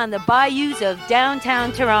 born on the bayous of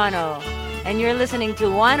downtown Toronto, and you're listening to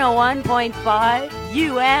 101.5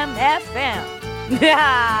 UMFM.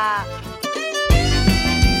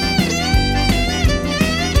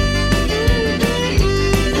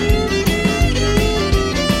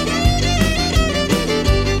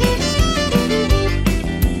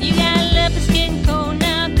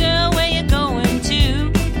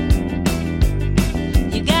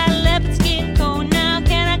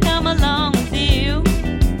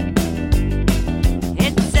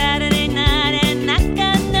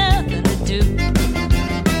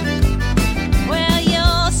 Well,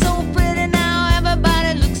 you're so pretty.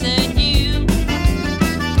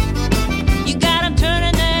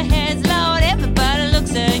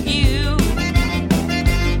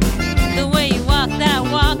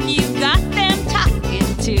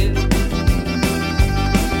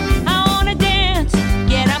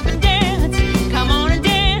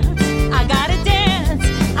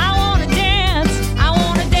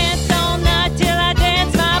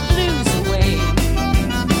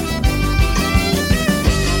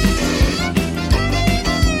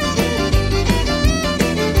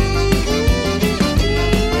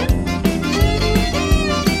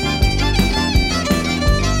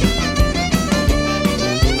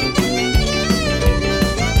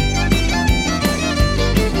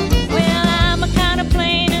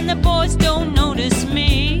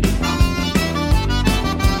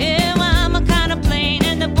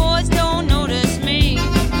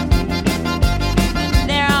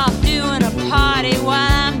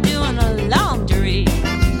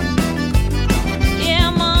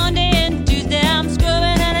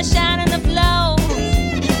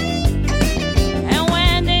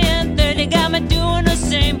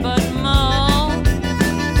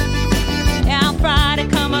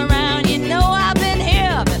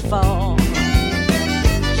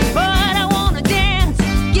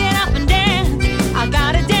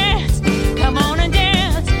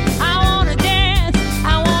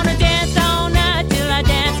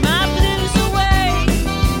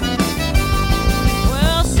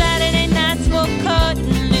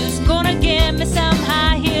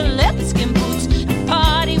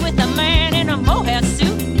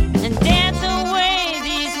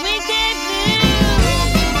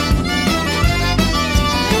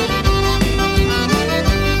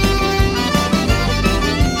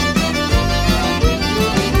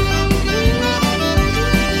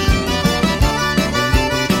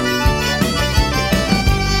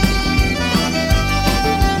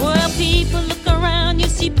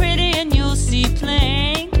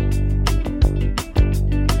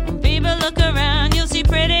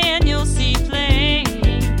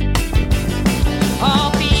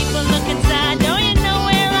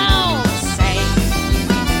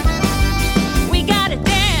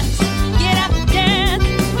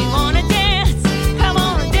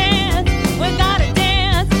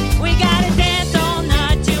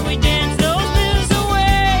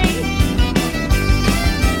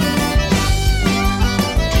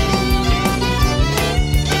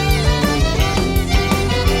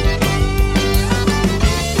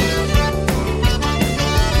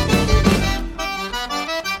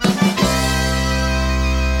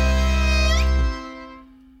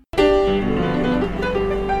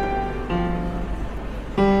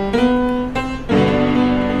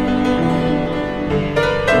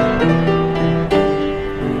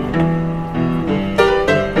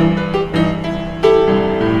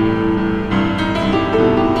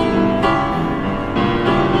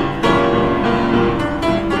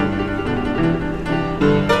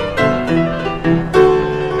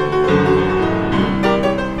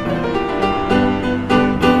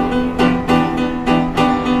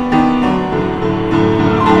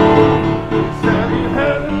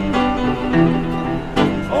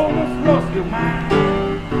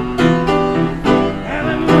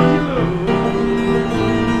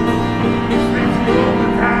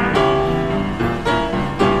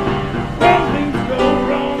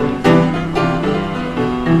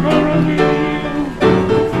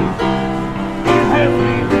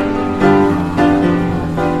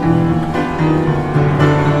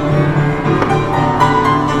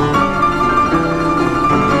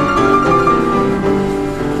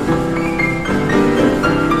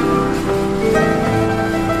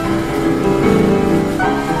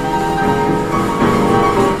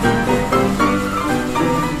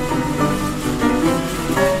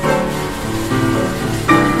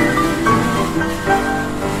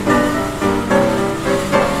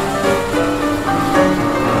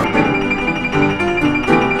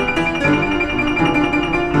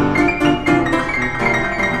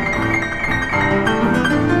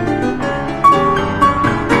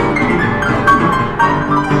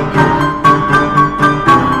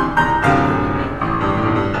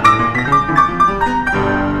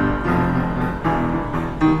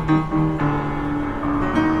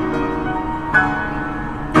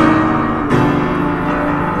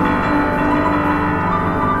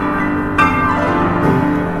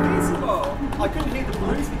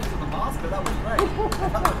 bruise because of the mask, but that was great.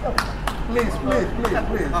 Please. Well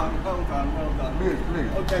done.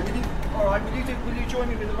 Please. Okay, all right, will you join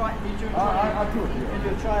me with the right? Will you join me? I do it. Will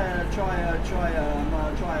you try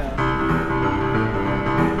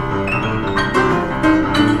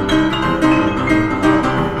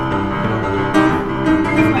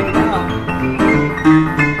Let's make it up.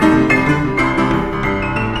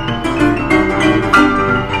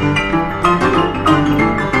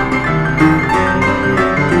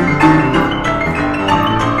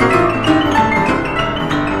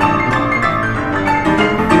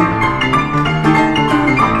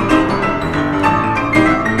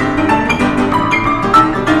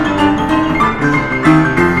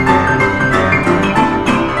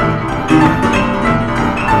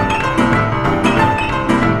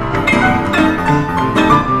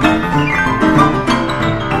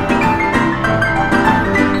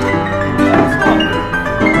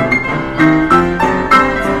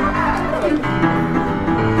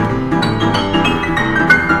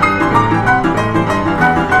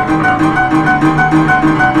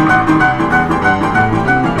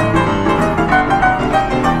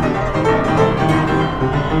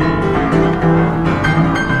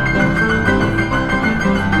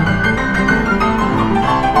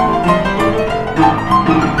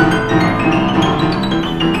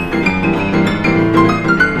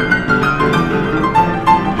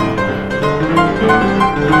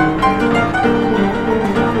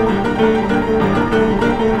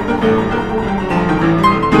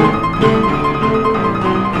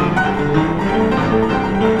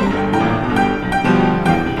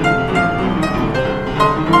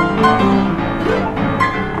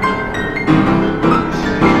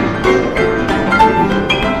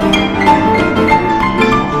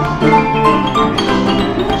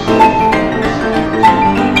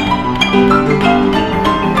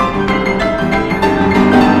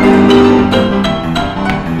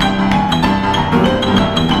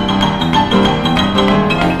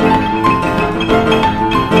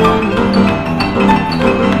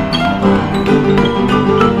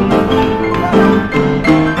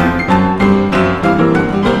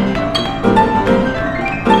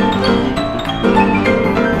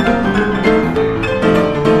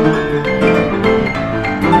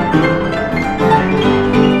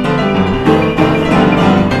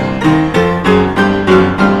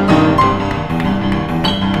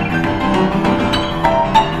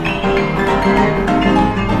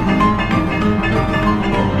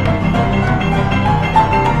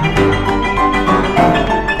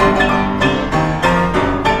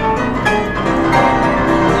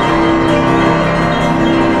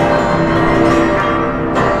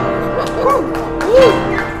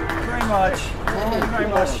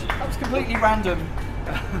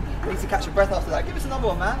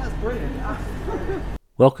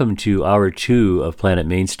 Welcome to Hour 2 of Planet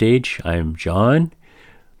Mainstage. I'm John.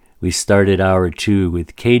 We started Hour 2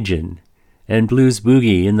 with Cajun and Blues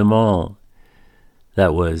Boogie in the Mall.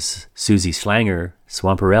 That was Susie Slanger,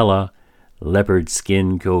 Swamperella, Leopard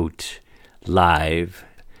Skin Goat, live,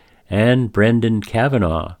 and Brendan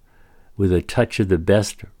Kavanagh with a touch of the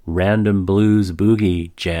best random blues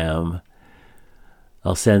boogie jam.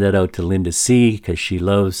 I'll send that out to Linda C. because she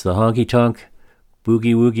loves the honky-tonk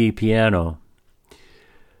boogie woogie piano.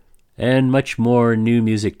 And much more new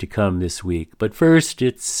music to come this week. But first,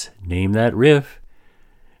 it's Name That Riff.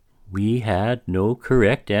 We had no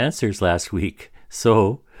correct answers last week,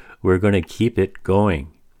 so we're going to keep it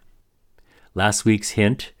going. Last week's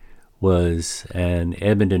hint was an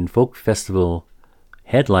Edmonton Folk Festival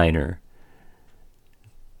headliner.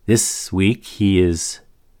 This week he is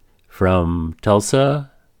from Tulsa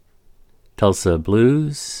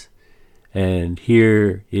Blues, and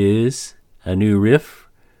here is a new riff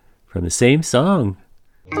from the same song.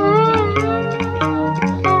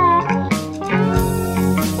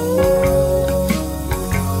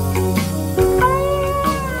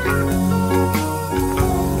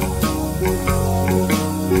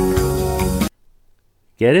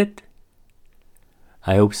 Get it?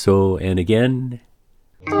 I hope so. And again,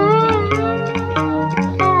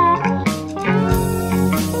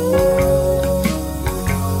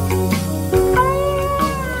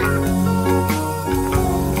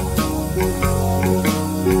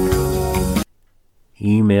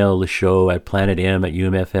 email the show at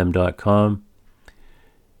planetm@umfm.com.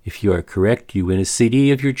 If you are correct, you win a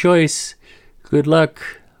CD of your choice. Good luck.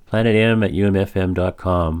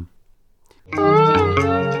 planetm@umfm.com.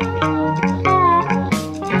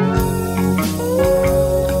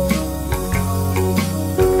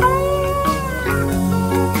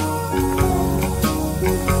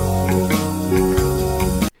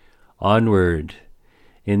 Onward.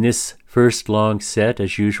 In this first long set,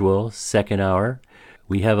 as usual, second hour,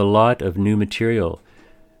 we have a lot of new material.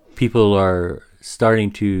 People are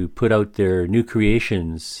starting to put out their new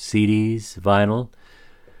creations, CDs, vinyl.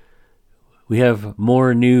 We have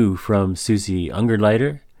more new from Susie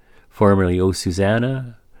Ungerleider, formerly O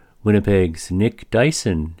Susanna, Winnipeg's Nick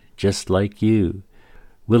Dyson, Just Like You,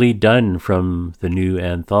 Willie Dunn from the new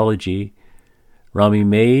anthology, Rami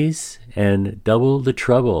Mays, and Double the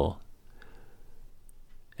Trouble.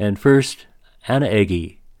 And first, Anna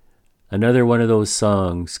Eggy, another one of those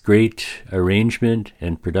songs, great arrangement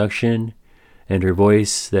and production, and her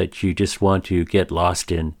voice that you just want to get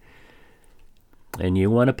lost in. And you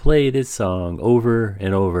want to play this song over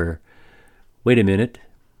and over. Wait a minute.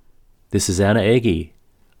 This is Anna Eggy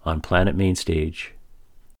on Planet Mainstage.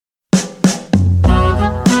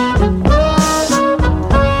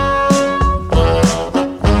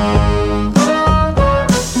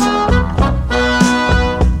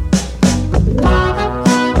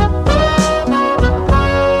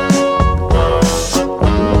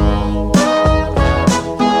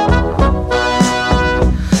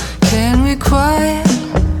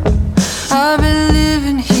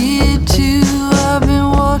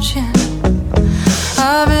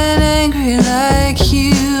 I've been angry like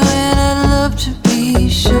you, and I'd love to be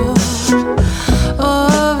sure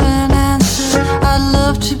of an answer. I'd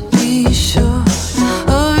love to be sure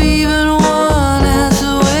of even one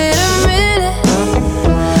answer. Wait a minute,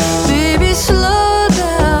 baby, slow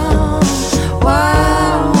down.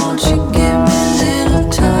 Why won't you give me a little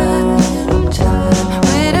time, little time?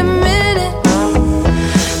 Wait a minute,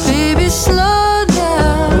 baby, slow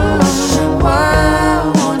down.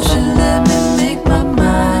 Why won't you let me make my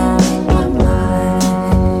mind, make my mind?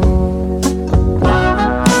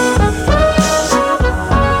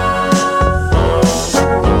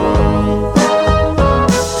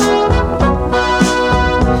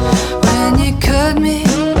 When you cut me,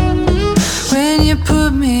 when you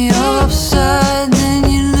put me offside, then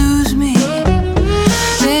you lose me,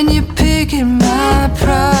 then you pick at my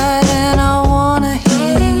pride, and I wanna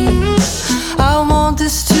hear, I want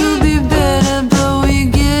this to be better, but we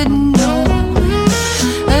get nowhere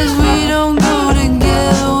as we don't go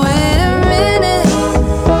together. Wait a minute,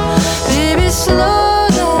 baby, slow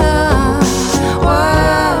down.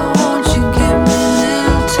 Why won't you give me a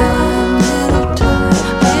little time, little time?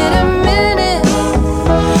 Wait a minute,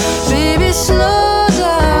 baby, slow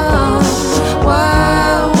down.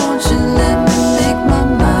 Why won't you let me make my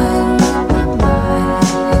mind, make my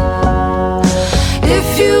mind? If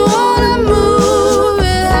you wanna move,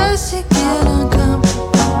 it has to get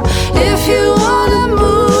uncomfortable. If you wanna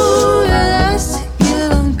move, it has to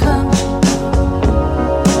get uncomfortable.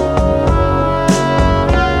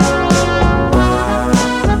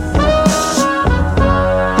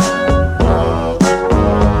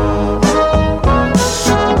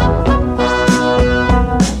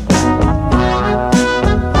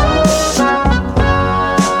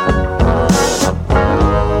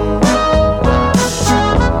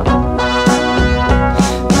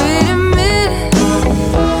 Wait a minute,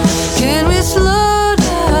 can we slow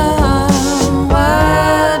down?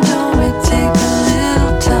 Why don't we take a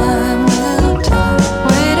little time, little time?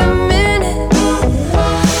 Wait a minute,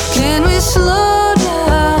 can we slow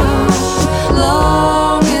down?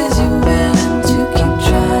 Long as you're willing to keep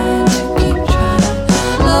trying, to keep trying.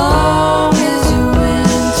 Long as you're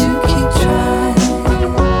willing to keep trying.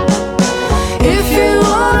 If you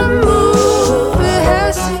wanna move, it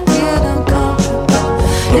has to get uncomfortable.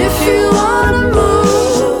 If you wanna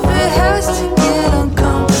move, it has to get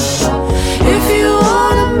uncomfortable. If you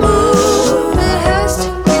wanna move, it has to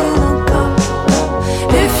get uncomfortable.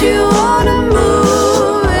 If you wanna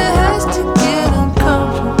move, it has to get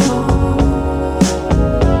uncomfortable.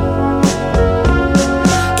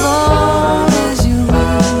 Long as you're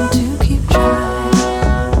willing to keep trying.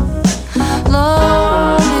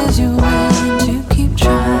 Long as you're willing to keep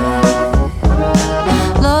trying.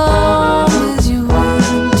 Long as you're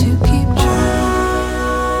willing to keep trying.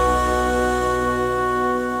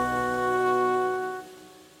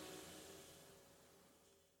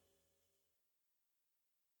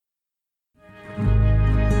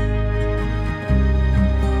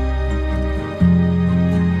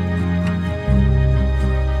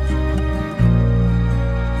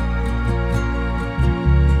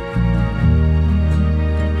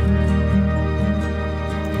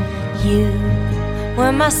 You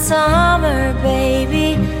were my summer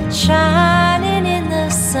baby, shining in the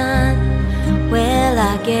sun. Well,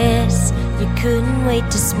 I guess you couldn't wait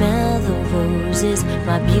to smell the roses,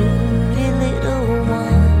 my beauty little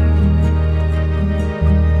one.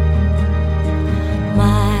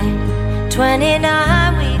 My 29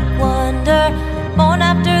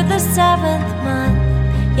 the 7th month,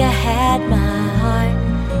 you had my heart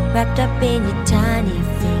wrapped up in your tiny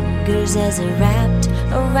fingers as it wrapped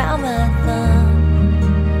around my thumb.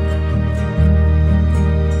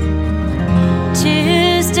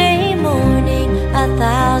 Tuesday morning,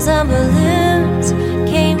 1,000 balloons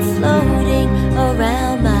came floating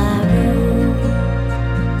around my room,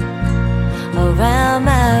 around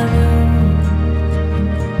my room.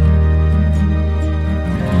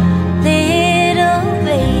 Little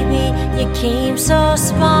baby, you came so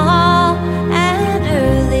small and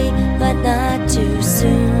early, but not too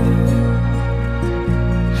soon.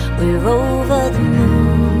 We're over the moon.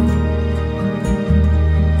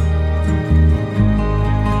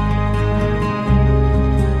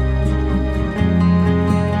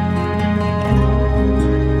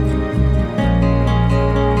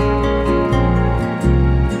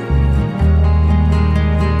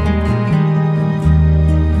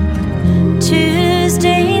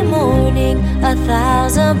 Tuesday morning,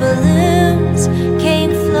 1,000 balloons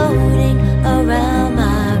came floating around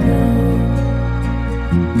my room,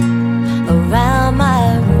 around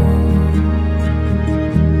my room.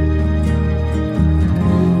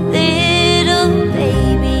 Little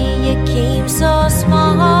baby, you came so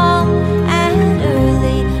small and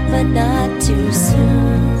early, but not too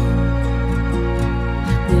soon.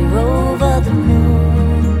 We're over the moon.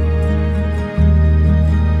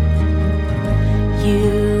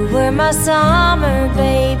 You were my summer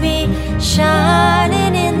baby,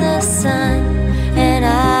 shining in the sun. And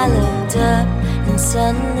I looked up and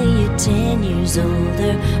suddenly you're 10 years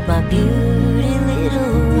older, my beauty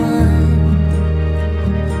little one.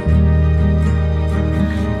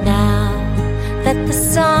 Now that the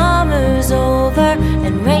summer's over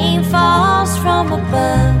and rain falls from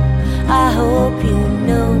above, I hope you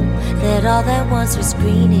know that all that once was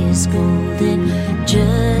green is golden,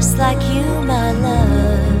 just like you, my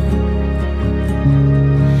love.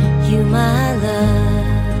 You, my love.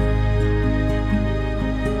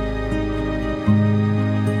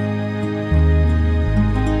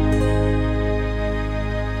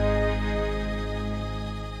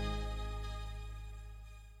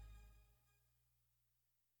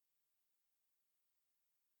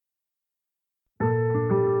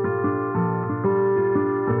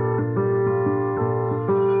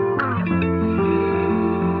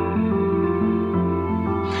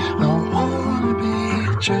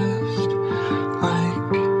 Just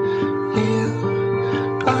like you,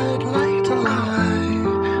 I'd like to lie,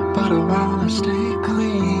 but I wanna stay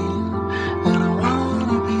clean, and I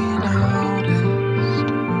wanna be noticed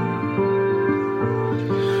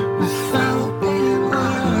without being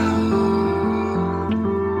loud.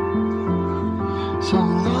 So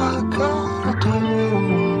lock all the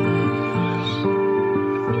doors.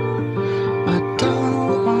 I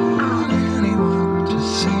don't want anyone to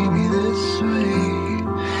see me this way.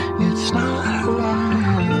 It's not who I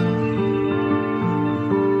am.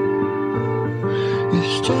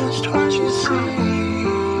 It's just what you see.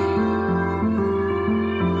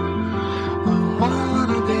 I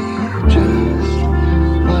wanna be just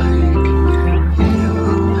like you.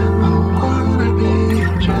 I wanna be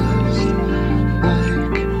just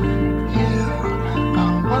like you. I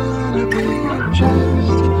wanna be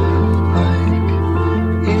just like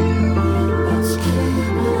you. Let's keep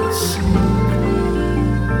it secret.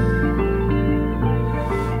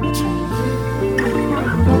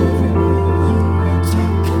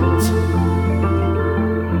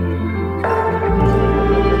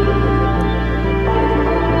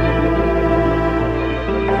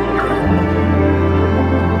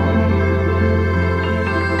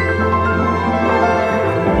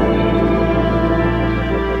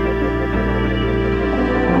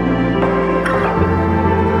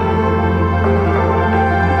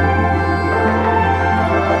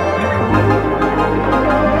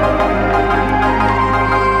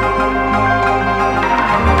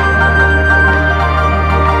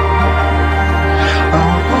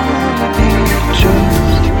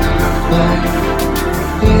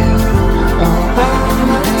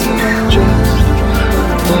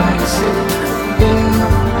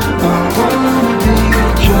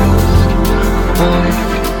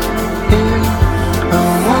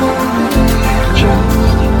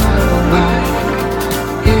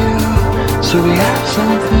 So we have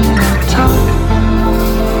something to talk about.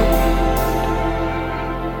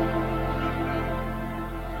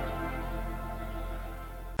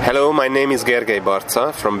 Hello, my name is Gergely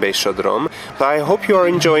Barca from Bésodrom. I hope you are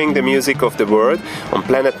enjoying the music of the world on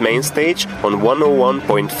Planet Mainstage on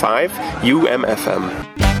 101.5 UMFM.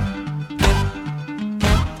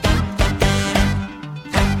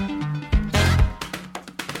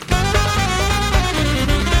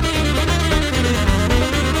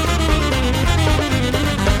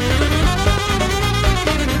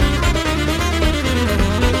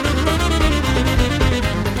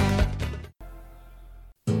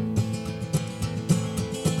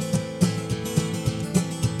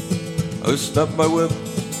 I snap my whip,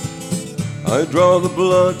 I draw the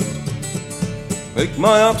blood, make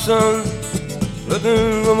my oxen slip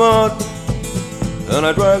in the mud, and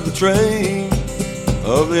I drive the train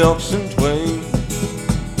of the oxen twain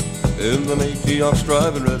in the mighty ox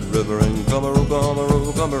driving Red River and Gummeroo,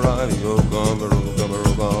 Gummeroo, Gummeridey-o, Gummeroo,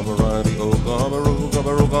 Gummeroo, Gummeridey-o, Gummeroo,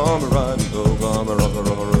 Gummeroo, Gummeridey-o, Gummeroo,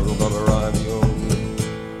 Gummeroo, Gummeridey-o.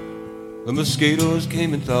 The mosquitoes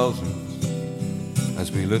came in thousands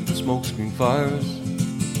as we lit the smokescreen fires.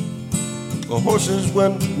 The horses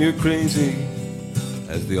went near crazy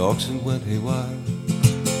as the oxen went haywire.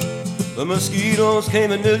 The mosquitoes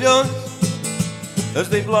came in millions as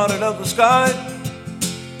they blotted out the sky,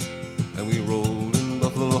 and we rolled in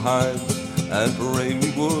buffalo hides and prayed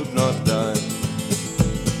we would not die.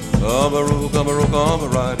 Gummeroo, Gummeroo,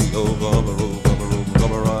 Gummeridey-o, Gummeroo, Gummeroo,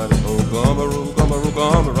 Gummeridey-o, Gummeroo, Gummeroo,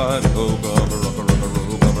 Gummeridey-o, Gummeroo,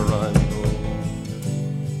 Gummeroo, Gummeridey-o.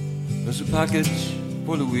 There's a package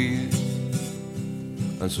for Louise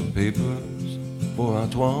and some papers for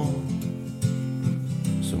Antoine,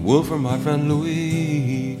 some wool for my friend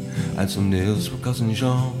Louis, and some nails for cousin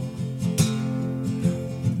Jean.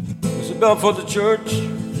 There's a bell for the church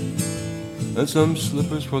and some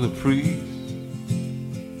slippers for the priest,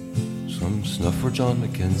 some snuff for John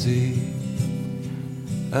Mackenzie,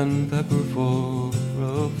 and pepper for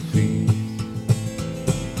a feast.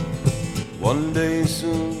 One day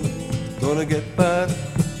soon, gonna get back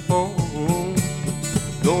home.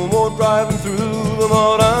 No more driving through the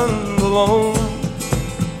mud and the loam.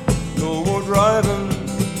 No more driving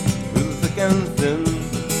through thick and thin.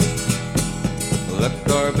 Left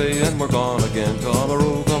Derby and we're gone again.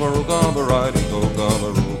 Gummeroo, Gummeroo, Gummeridey-o,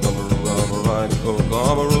 Gummeroo, Gummeroo, Gummeridey-o,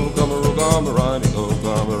 Gummeroo, Gummeroo, Gummeridey-o,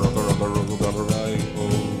 Gummeroo, Gummeroo, Gummeridey-o.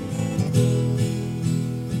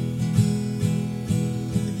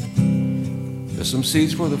 There's some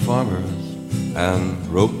seeds for the farmers and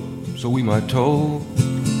rope so we might tow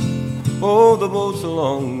the boats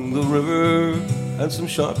along the river, and some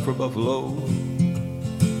shot for buffalo.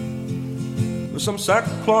 There's some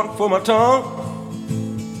sackcloth for my tongue,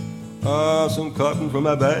 some cotton for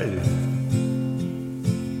my bag,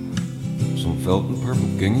 some felt and purple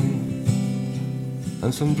gingham,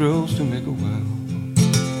 and some drills to make a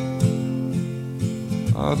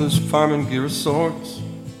well. There's farming gear of sorts,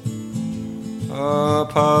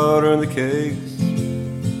 powder in the case,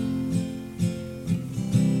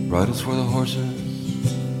 bridles for the horses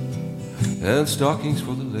and stockings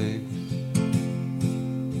for the legs,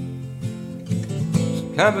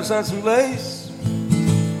 some canvas and some lace,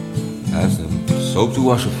 and some soap to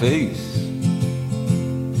wash a face,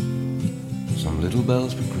 some little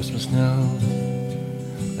bells for Christmas now,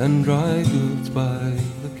 and dry goods by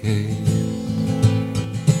the case.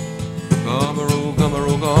 Gummeroo,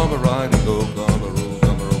 Gummeroo, Gummeridey-o, Gummeroo,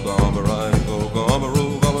 Gummeroo, Gummeridey-o,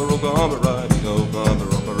 Gummeroo, Gummeroo, Gummeridey-o,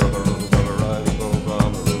 Gummeroo.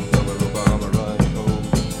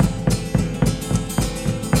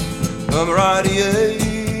 Gummeridey-o,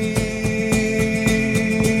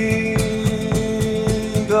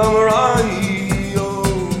 Gummeridey-o,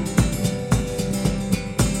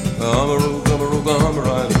 Gummeroo, Gummeroo,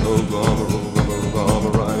 Gummeridey-o, Gummeroo, Gummeroo,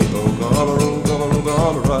 Gummeridey-o, Gummeroo, Gummeroo,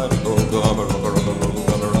 Gummeridey-o, Gummeroo, Gummeroo,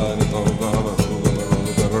 Gummeridey-o, Gummeroo,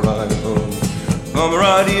 Gummeroo, Gummeridey-o,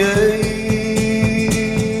 Gummeridey-o,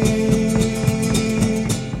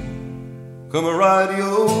 Gummeridey-o.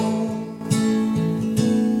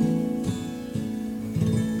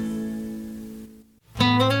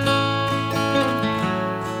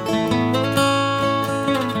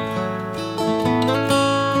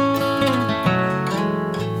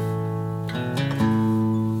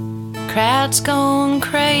 Crowd's going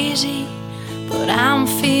crazy, but I'm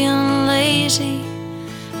feeling lazy.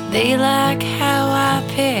 They like how I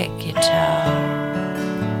pick guitar.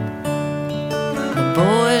 The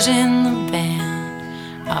boys in the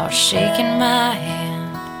band are shaking my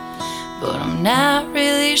hand, but I'm not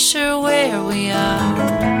really sure where we are.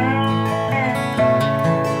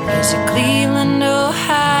 Is it Cleveland,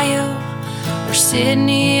 Ohio, or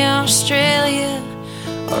Sydney, Australia,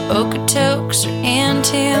 or Okotoks, or in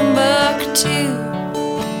Timbuktu?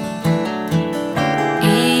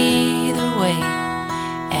 Either way,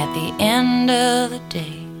 at the end of the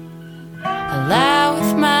day, I lie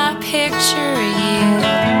with my picture of you.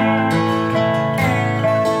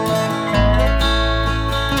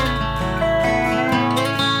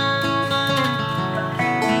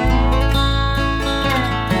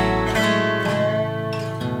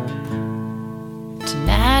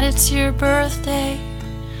 Tonight it's your birthday.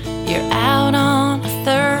 You're out on a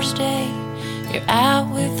Thursday. You're out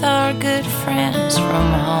with our good friends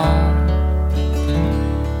from home.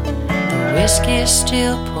 The whiskey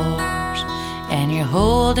still pours, and you're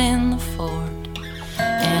holding the fort,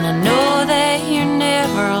 and I know that you're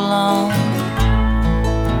never alone.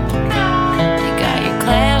 You got your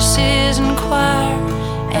classes and choir,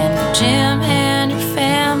 and the gym and your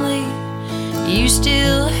family. You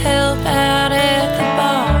still help out at the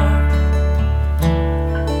bar.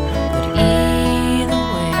 But either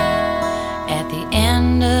way, at the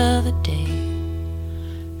end of the day,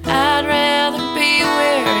 I'd rather be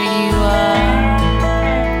where you are.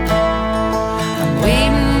 I'm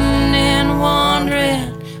waiting and wondering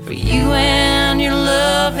for you and your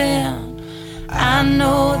loving. I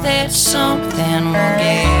know that something will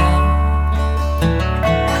give.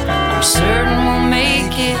 I'm certain we'll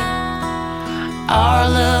make it. Our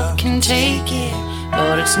love can take it,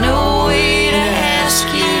 but it's no way to ask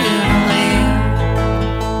you to live.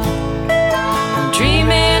 I'm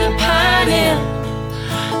dreaming and pining.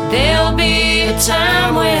 There'll be a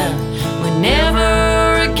time when we never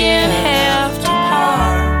again have to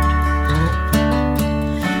part.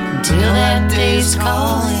 Until that day's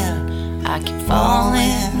calling, I keep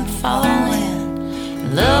falling and falling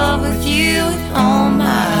in love with you with all my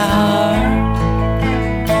heart.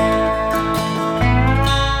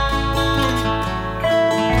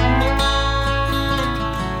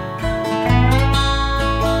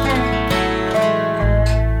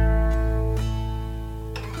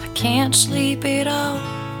 Can't sleep at all,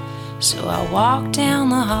 so I walk down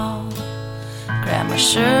the hall, grab my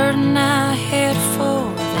shirt and I head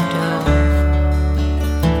for the door.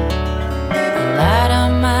 I light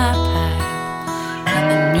up my pipe in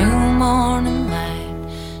the new morning light,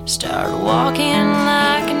 start walking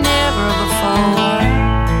like never before.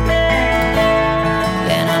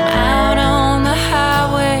 Then I'm out on the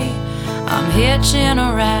highway, I'm hitching a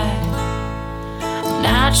ride,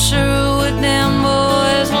 not sure what them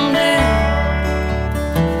boys will do.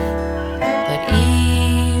 But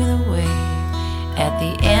either way, at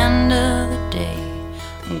the end of the day,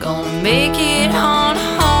 I'm gonna make it on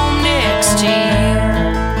home next to you.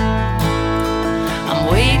 I'm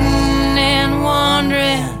waiting and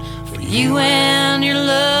wondering for you and your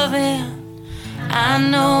loving. I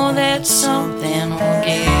know that something will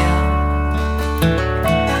give.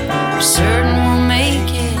 I'm certain we'll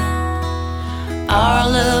make it. Our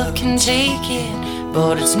love can take it,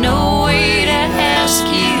 but it's no way to ask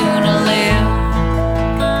you to live.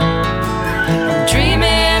 I'm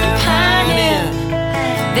dreaming and pining.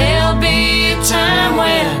 There'll be a time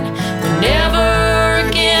when we never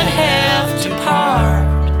again have to part.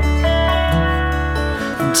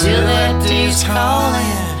 Until that day's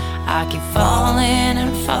calling, I keep falling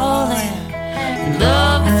and falling in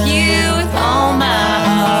love with you with all my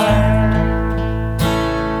heart.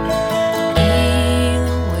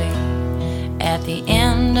 At the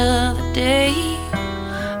end of the day,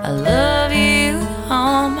 I love you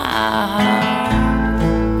on my heart.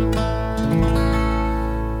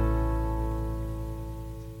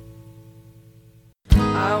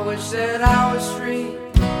 I wish that I was free,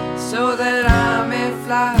 so that I may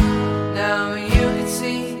fly. Now you can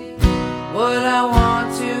see what I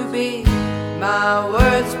want to be. My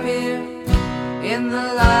words appear in the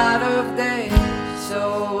light of day,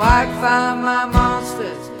 so I can find my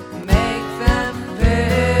monsters, make them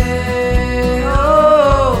pay.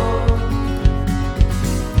 Oh,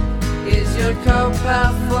 is your cup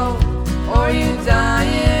half full, or you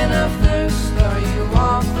dying of thirst? Are you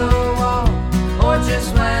off the wall, or just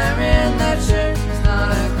wearing that shirt? It's not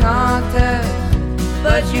a contest,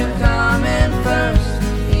 but you come in first.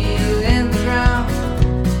 Feeling the ground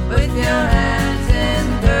with your hands in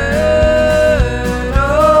dirt.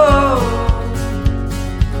 Oh,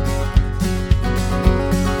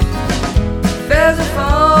 feathers are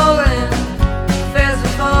falling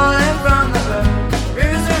from the bird.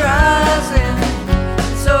 Rivers are rising,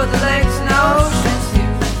 so the lakes and oceans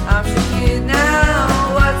too. I'm sure kid now,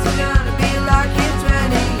 what's it gonna be like in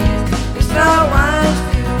 20 years? These flower wines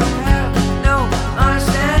do have no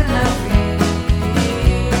understanding of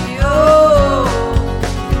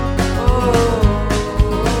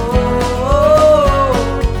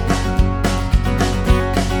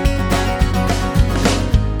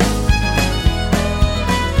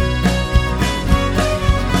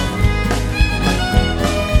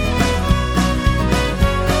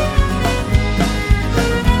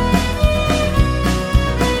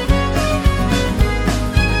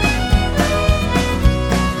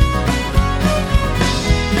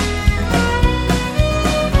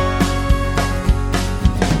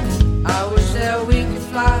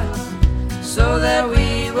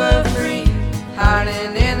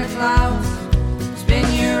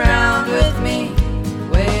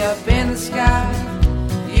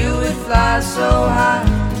fly so high,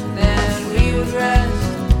 then we would rest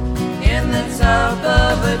in the top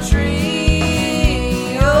of a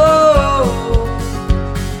tree. Oh,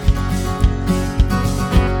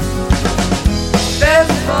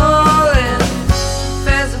 feathers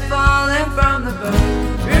are falling from the bird.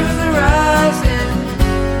 Rivers are rising,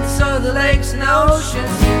 and so the lakes and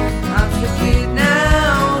oceans. I'm so kid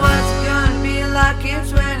now, what's it gonna be like in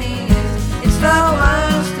 20 years? It's not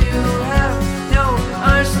wise to have no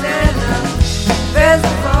understanding. Feathers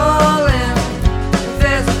are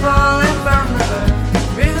falling from the bird.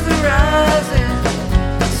 Rivers are rising,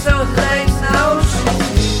 so the lakes and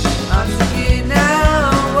oceans. I'm so kid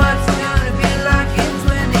now, what's it gonna be like in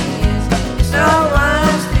 20 years? It's not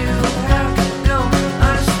wise to have no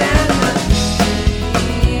understanding.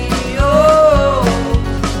 Oh,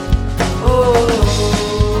 oh, oh,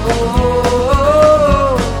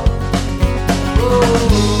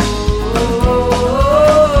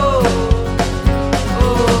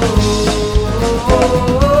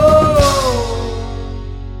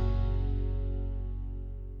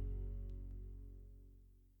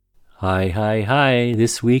 Hi, hi, hi.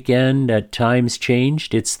 This weekend at Times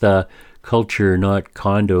Changed, it's the Culture Not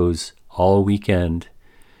Condos all weekend.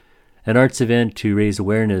 An arts event to raise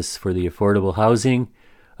awareness for the affordable housing.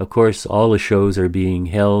 Of course, all the shows are being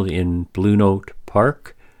held in Blue Note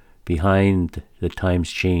Park behind the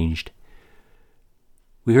Times Changed.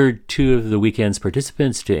 We heard two of the weekend's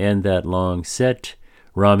participants to end that long set.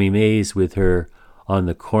 Rami Mays with her On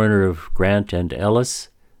the Corner of Grant and Alice.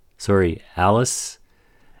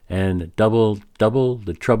 And Double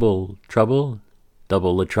the Trouble.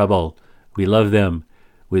 We love them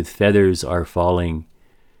with Feathers Are Falling.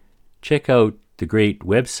 Check out the great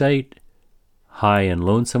website, High and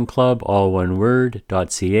Lonesome Club, all one word,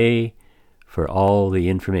 .ca, for all the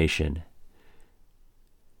information.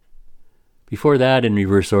 Before that, in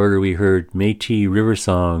reverse order, we heard Métis River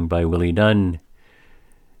Song by Willie Dunn.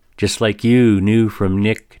 Just Like You, new from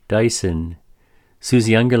Nick Dyson.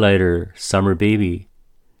 Susie Ungerleider, Summer Baby.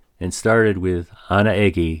 And started with Anna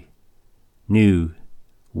Eggy, new,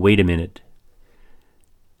 Wait a Minute.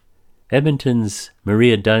 Edmonton's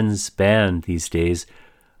Maria Dunn's band these days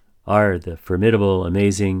are the formidable,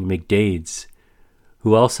 amazing McDades,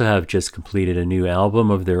 who also have just completed a new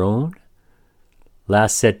album of their own.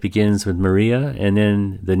 Last set begins with Maria, and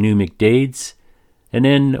then the new McDades, and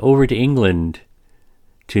then over to England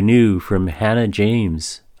to new from Hannah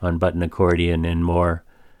James on button accordion and more.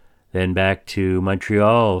 Then back to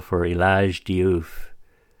Montreal for Elage Diouf.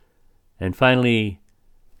 And finally,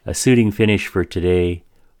 a suiting finish for today,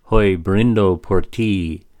 Hoy Brindo por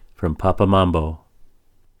Ti from Papa Mambo.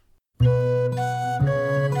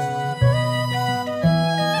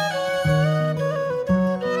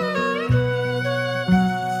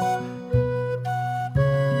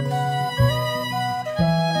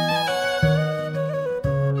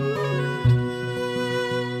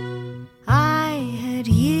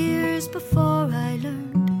 Before I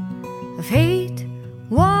learned of hate,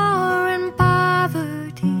 war, and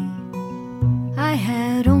poverty, I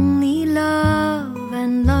had only love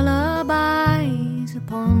and lullabies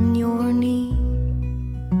upon your knee.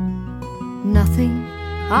 Nothing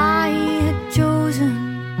I had chosen,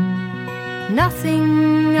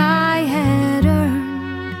 nothing I had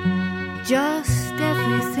earned, just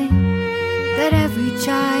everything that every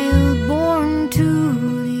child born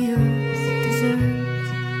to the earth deserves.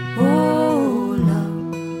 Oh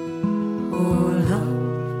love, oh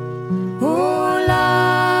love, oh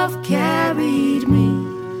love carried me.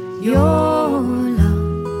 Your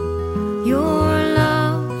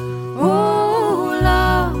love, oh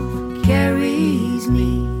love carries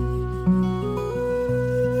me.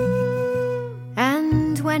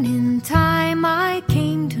 And when in time I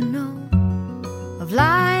came to know of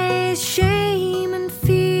lies, shame, and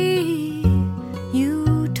fear,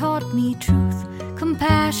 you taught me truth,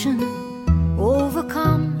 compassion,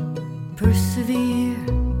 overcome, persevere.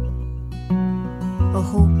 A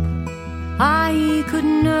hope I could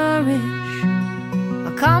nourish,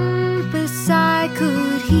 a compass I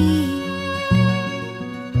could heed,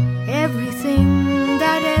 everything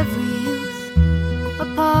that every youth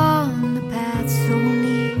upon the path so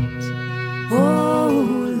needs. Oh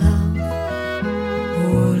love,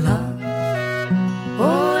 oh love,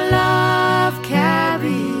 oh love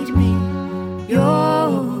carried me. Your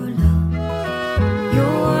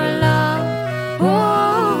love,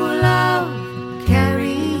 oh love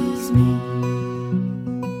carries me.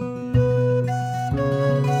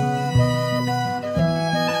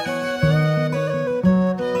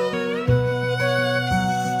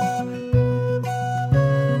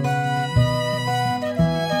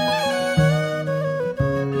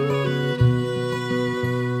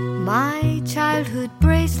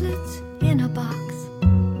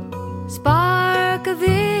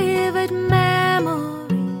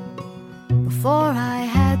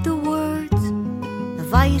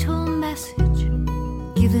 vital message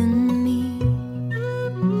given me.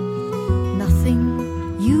 Nothing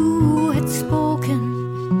you had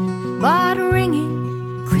spoken, but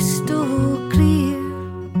ringing crystal clear.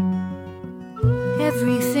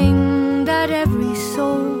 Everything that every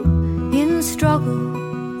soul in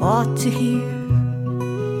struggle ought to hear.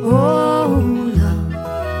 Oh, love,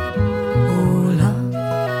 oh, love,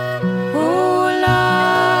 oh,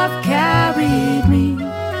 love carried me.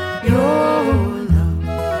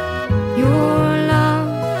 Your love,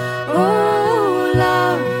 oh,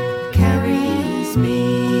 love carries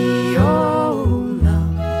me. Oh,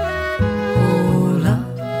 love, oh, love,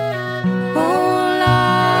 oh,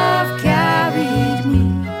 love carried me.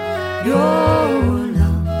 Your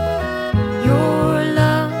love,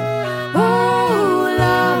 oh,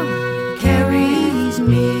 love carried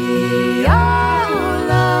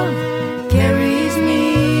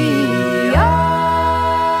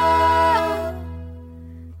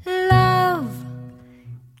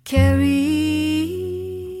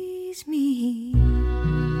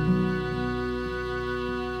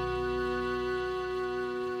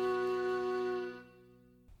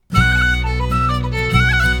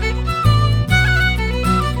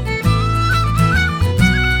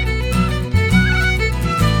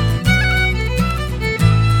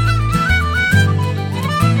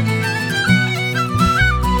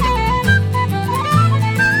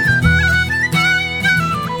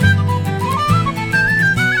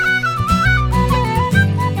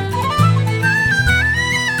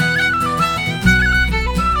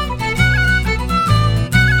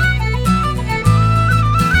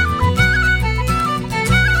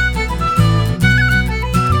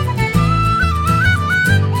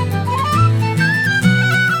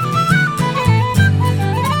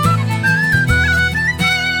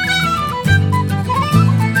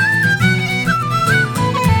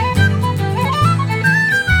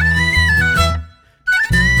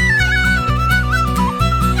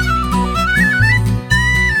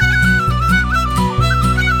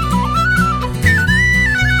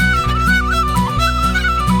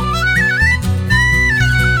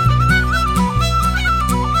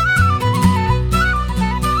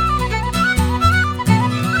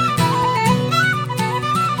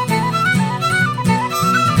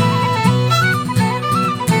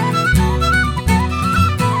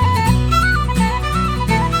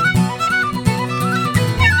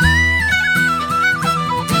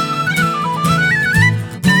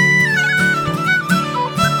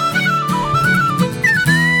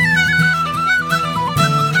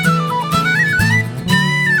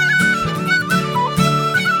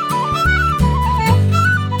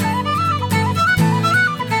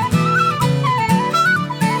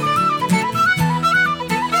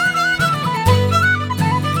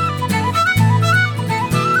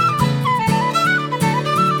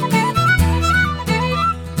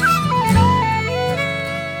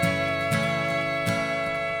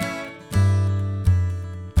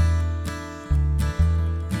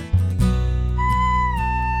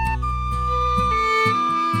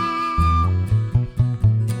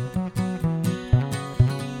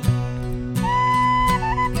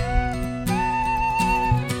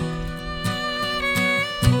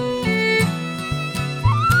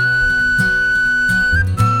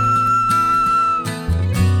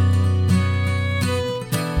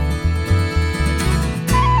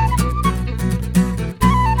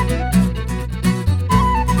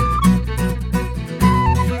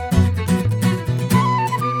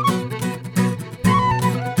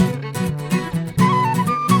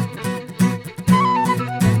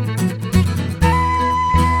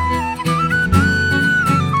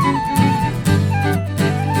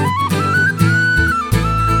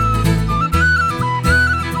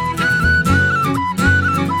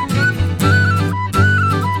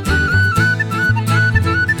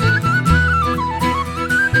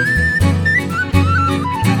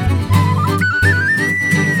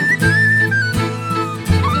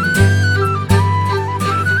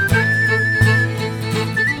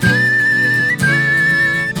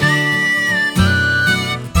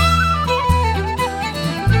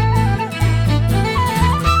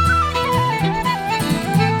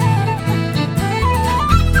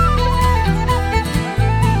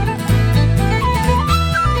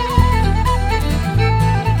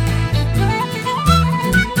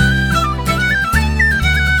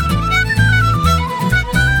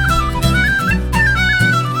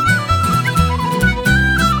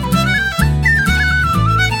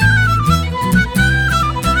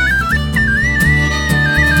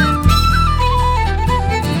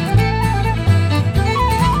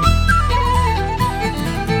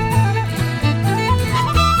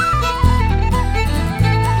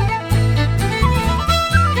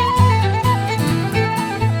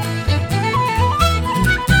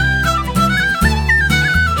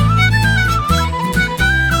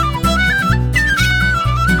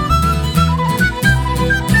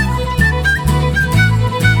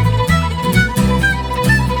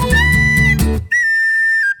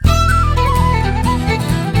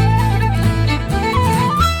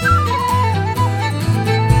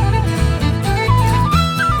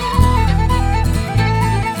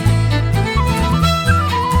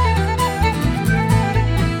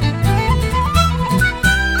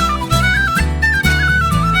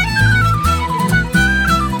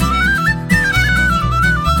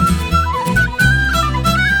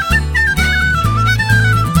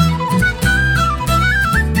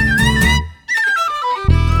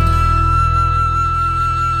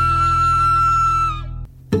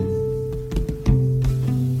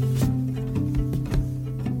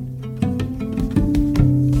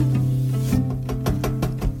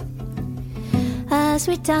As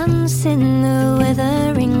we dance in the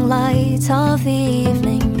withering light of the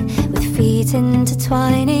evening, with feet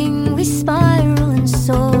intertwining, we spiral and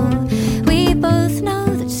soar. We both know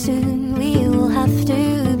that soon we will have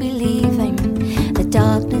to be leaving. The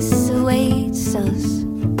darkness awaits us,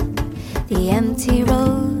 the empty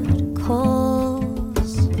road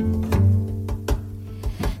calls.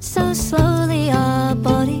 So slowly our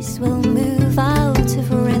bodies will move out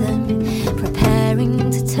of rhythm, preparing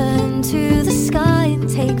to turn to the sky and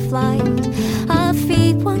take flight. Our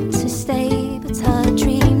feet want to stay, but our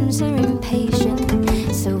dreams are impatient.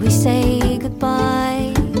 So we say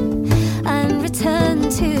goodbye and return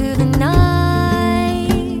to the night.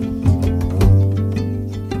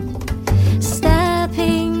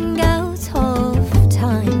 Stepping out of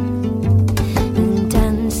time and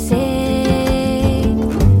dancing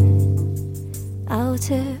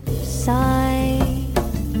out of sight.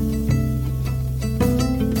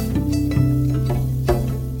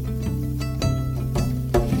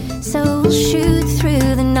 So we'll shoot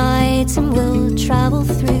through the night and we'll travel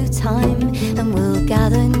through time, and we'll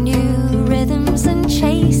gather new rhythms and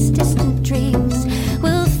chase distant dreams.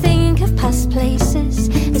 We'll think of past places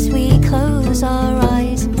as we close our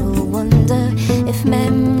eyes, and we'll wonder if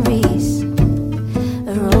memories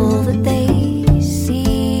are all that they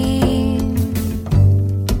seem.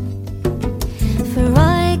 For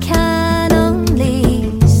I can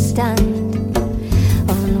only stand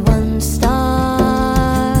on one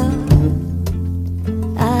star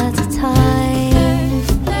at a time.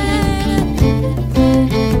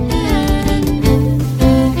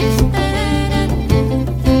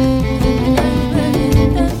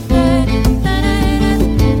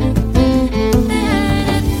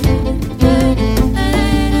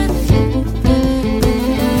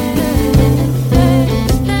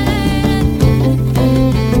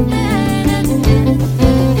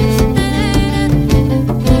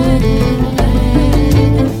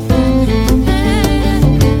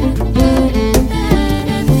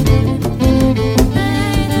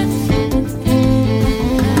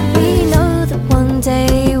 We know that one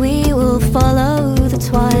day we will follow the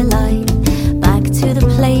twilight back to the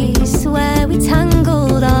place where we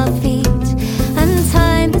tangled our feet, and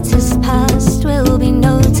time that has passed will be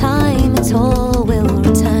no time at all. We'll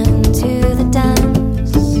return to the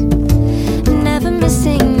dance, never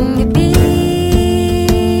missing a beat.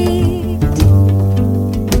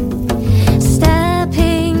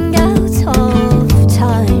 Stepping out of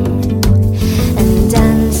time and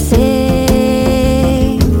dancing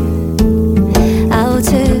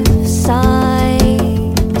out of sight.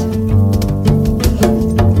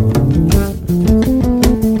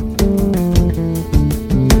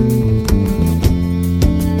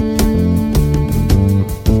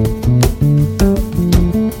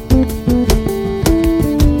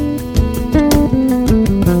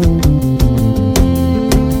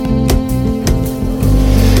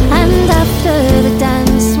 And after the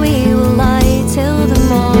dance we will lie till the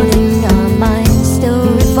morning, our minds still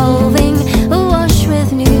revolving, awash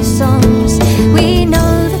with new songs. We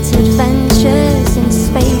know that adventures in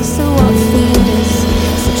space are what feed us,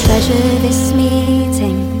 so treasure this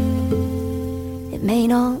meeting, it may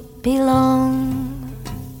not be long.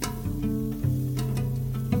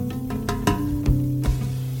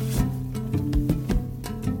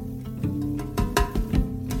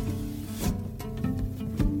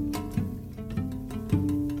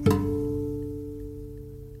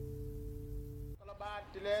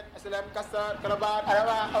 Assalam kasar, kerabat,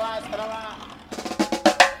 awas,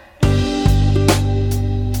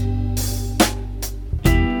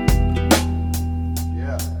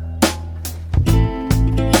 Yeah.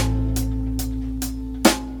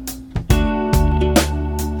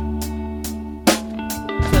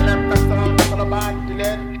 Assalam kasar, kerabat,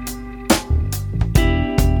 dilet.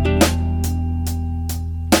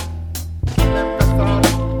 Assalam kasar,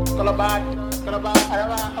 kerabat,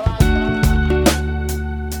 awas.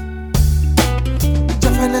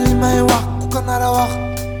 Definitely may wax ku ko nar a wax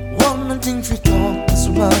woon na ding fi toog ba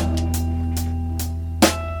suba.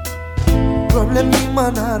 Problème yi ma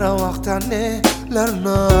nar a waxtaane leer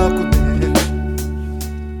na ko dee.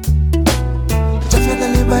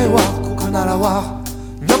 Definitely may wax ku ko nar a wax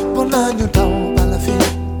ñëpp nañu daw bala fi.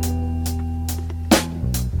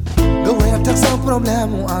 Nga weet ak sa problème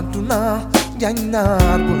mu àdduna jañ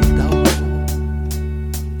naar bul daw.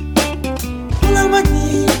 Xulal ma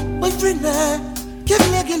ñii bañ fi ne képp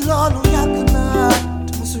léegi loolu yàgg naa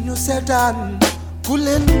te musuñu seetaan ku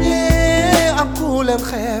leen ñee ak ku leen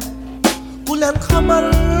xeeb, ku leen xamal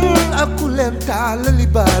ak ku leen tàllali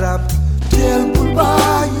baaraam. Teel bul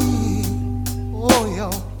bàyyi oh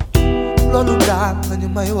yow loolu daal lañu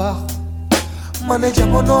may wax mane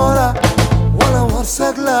jamonora wala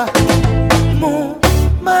warsagla mo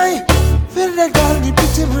may firnde dal ni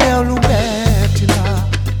bitim réew lu metti la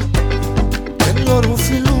kenn yoru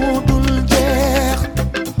fi lu dul jeex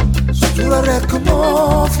sutura rek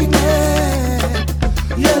moo fi ne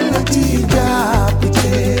yàlla ci jàpp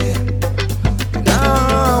jeex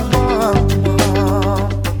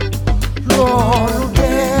loolu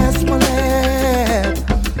des ma leen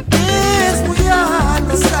des mu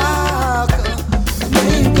yàlla sàkk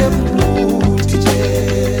may dem wuti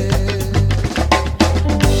jeex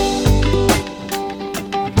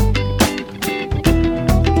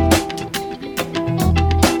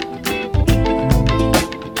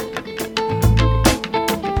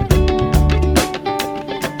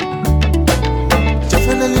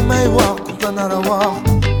jafe na li may wax ku ko nar a wax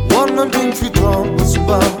war na duñ fi toog ba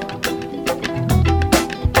suba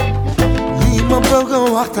lii ma bëgg a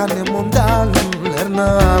waxtaane moom daal leer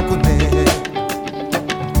naa ko ne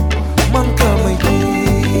man ka may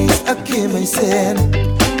gis ak ki may seen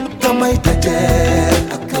ka may dajeel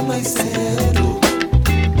ak ka may seetu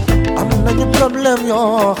am nañu problème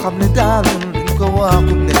yoo xam ne daal duñ ko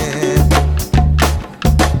waxu ne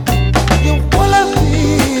yow xoolal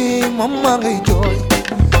fii moom maa ngay jooy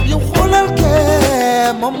yow xoolal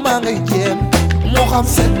kee moom maa ngay jéem moo xam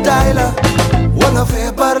seddaay la wala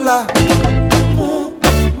feebar la mu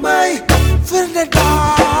may firnde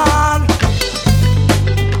daal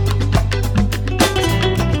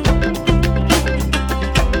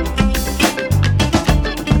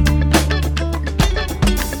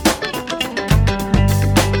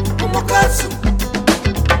Umukasu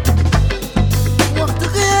wax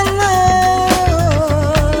dëgg yàlla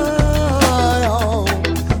yow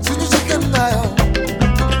suñu jigéen la yow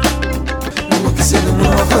ma gisee ne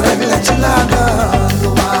mënoo ko rek la ci laa nga lu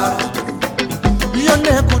waar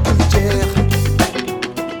yónnee ko dul jeex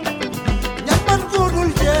ñamban ko dul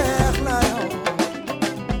jeex la yow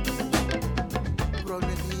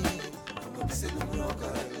problème yi ma gisee ne mënoo ko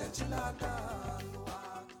rek la ci laa nga lu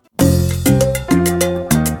waar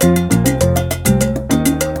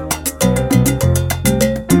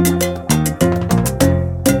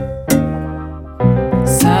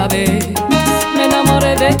Sabes, me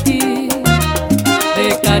enamoré de ti,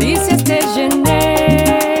 de caricias te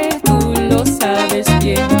llené, tú lo sabes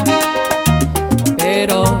bien.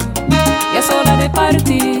 Pero ya es hora de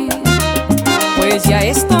partir, pues ya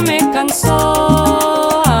esto me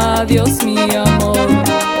cansó. Adiós mi amor,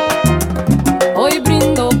 hoy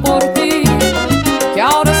brindo por ti, que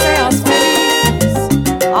ahora seas feliz,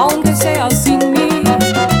 aunque seas sin mí.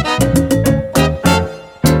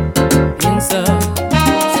 Piensa,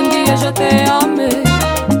 si un día yo te amé,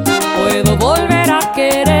 puedo volver a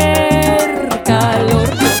querer calor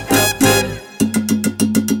de otra piel.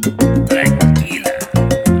 Tranquila,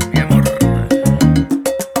 mi amor.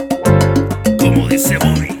 Como dice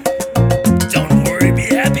Bobby, don't worry, be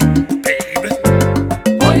happy, baby.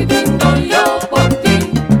 Hoy brindo yo por ti,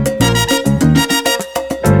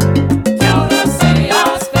 que ahora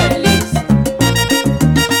seas feliz.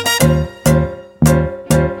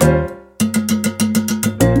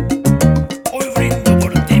 Hoy brindo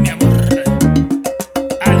por ti, mi amor.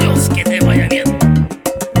 Adiós, que te vaya bien.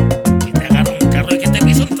 Que te agarre un carro y que te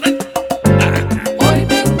pise un tren. Hoy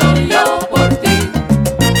brindo yo por ti,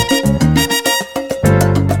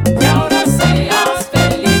 que ahora seas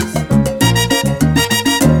feliz.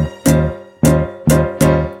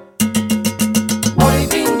 Hoy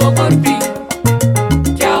brindo por ti,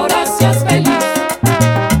 que ahora seas feliz.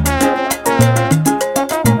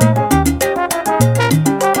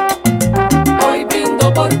 Hoy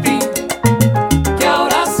brindo por ti, que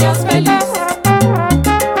ahora seas feliz.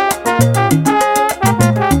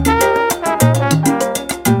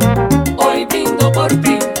 Hoy brindo por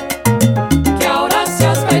ti, que ahora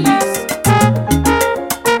seas feliz.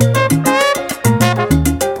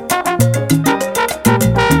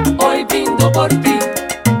 Hoy brindo por ti,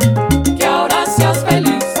 que ahora seas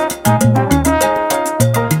feliz.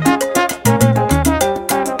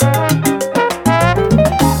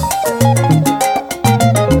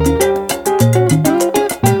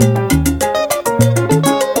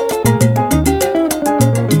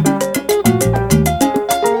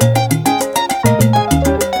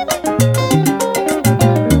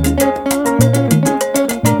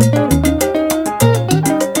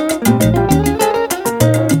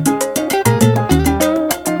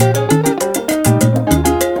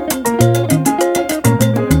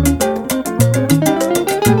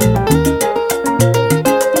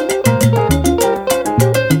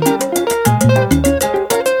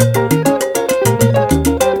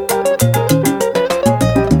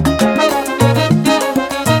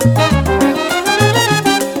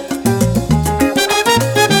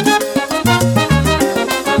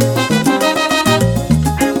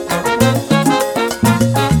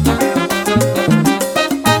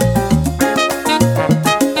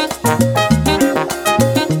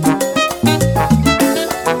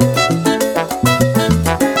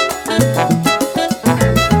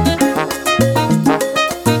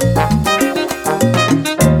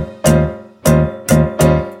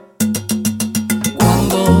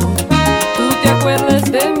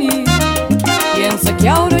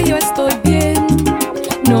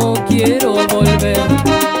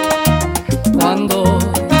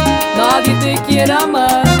 te quiera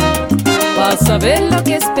amar, vas a ver lo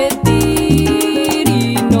que es pedir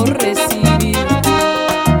y no recibir.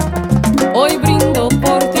 Hoy brindo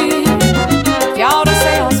por ti, que ahora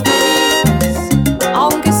seas feliz,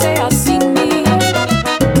 aunque seas sin mí.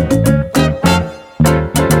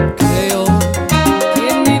 Creo que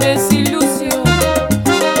en mi desilusión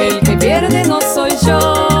el que pierde no soy yo.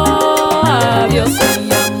 Adiós,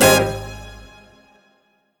 mi amor.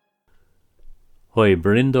 Hoy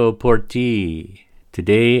brindo por ti.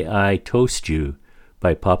 Today I toast you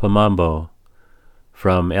by Papa Mambo.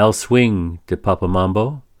 From El Swing to Papa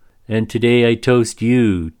Mambo. And today I toast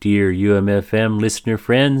you, dear UMFM listener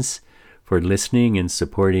friends, for listening and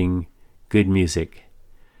supporting good music.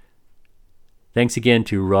 Thanks again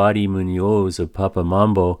to Roddy Munoz of Papa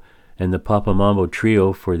Mambo and the Papa Mambo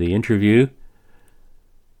Trio for the interview.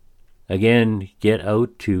 Again, get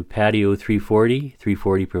out to Patio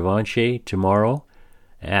 340 Provencher tomorrow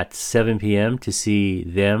at 7 p.m. to see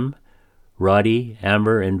them, Roddy,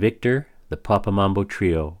 Amber, and Victor, the Papa Mambo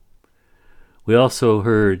Trio. We also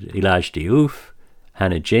heard Elage Diouf,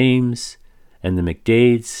 Hannah James, and the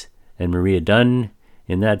McDades, and Maria Dunn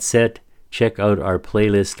in that set. Check out our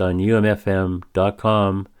playlist on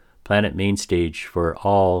umfm.com, Planet Mainstage, for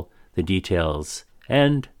all the details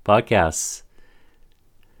and podcasts.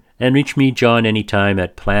 And reach me, John, anytime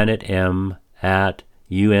at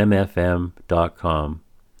planetm@umfm.com.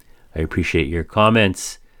 I appreciate your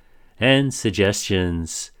comments and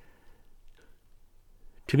suggestions.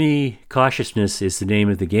 To me, cautiousness is the name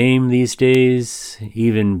of the game these days.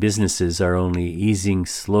 Even businesses are only easing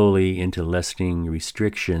slowly into lessening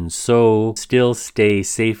restrictions. So still stay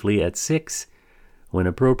safely at 6 when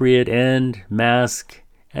appropriate, and mask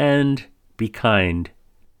and be kind.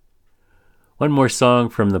 One more song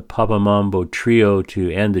from the Papa Mambo Trio to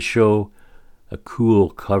end the show, a cool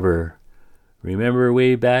cover. Remember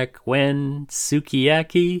way back when?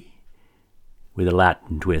 Sukiyaki? With a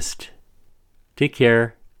Latin twist. Take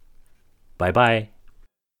care. Bye-bye.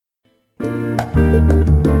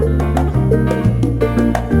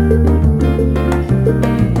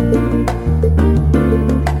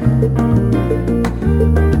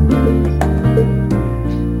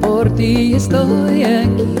 Por ti estoy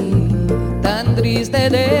aquí, tan triste,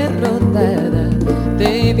 derrotada.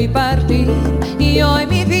 Te vi partir y hoy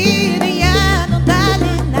mi vida ya no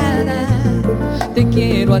vale nada. Te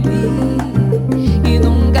quiero a ti y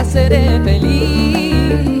nunca seré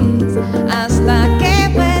feliz hasta que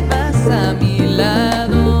vuelvas a mi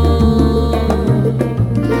lado.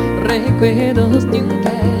 Recuerdos de un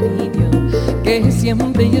cariño que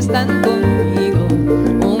siempre están conmigo,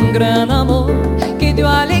 un gran amor que dio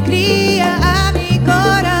alegría a mi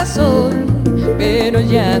corazón, pero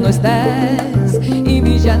ya no estás y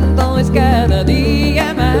mi llanto es cada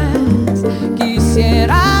día más.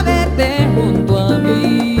 Quisiera verte junto a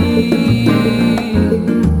mí.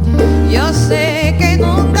 Yo sé que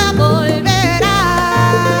nunca volverás.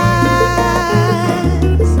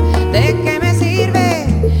 ¿De qué me sirve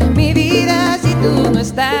mi vida si tú no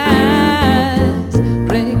estás?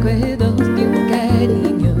 Recuerdos de un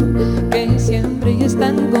cariño que siempre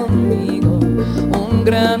están conmigo, un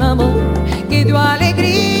gran amor que dio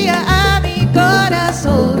alegría a mi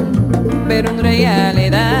corazón, pero en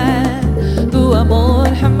realidad tu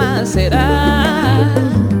amor jamás será.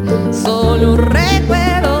 Solo un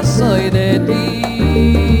recuerdo soy de ti.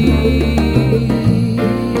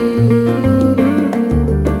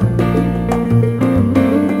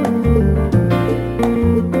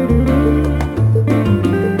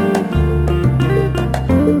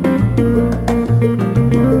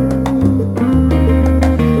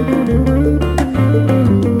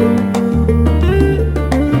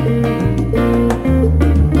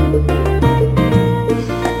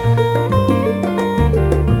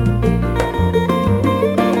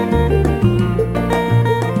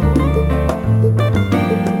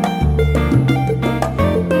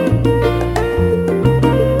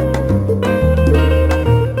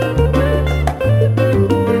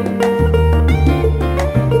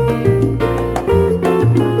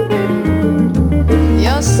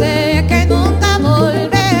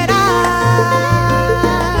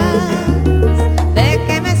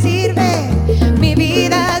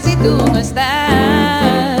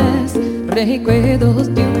 Recuerdos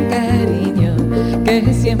de un cariño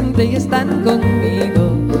que siempre están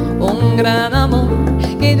conmigo, un gran amor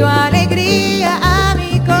que dio alegría a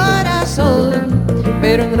mi corazón,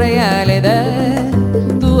 pero en realidad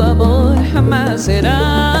tu amor jamás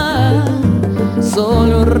será.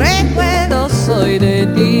 Solo recuerdo soy de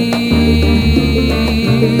ti.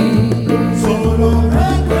 Solo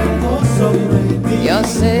recuerdo soy de ti. Yo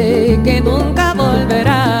sé que nunca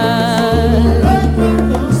volverás.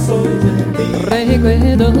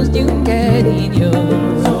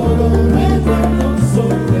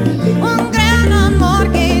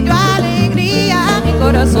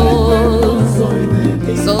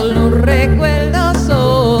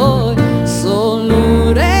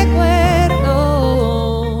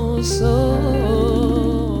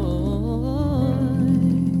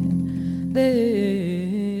 There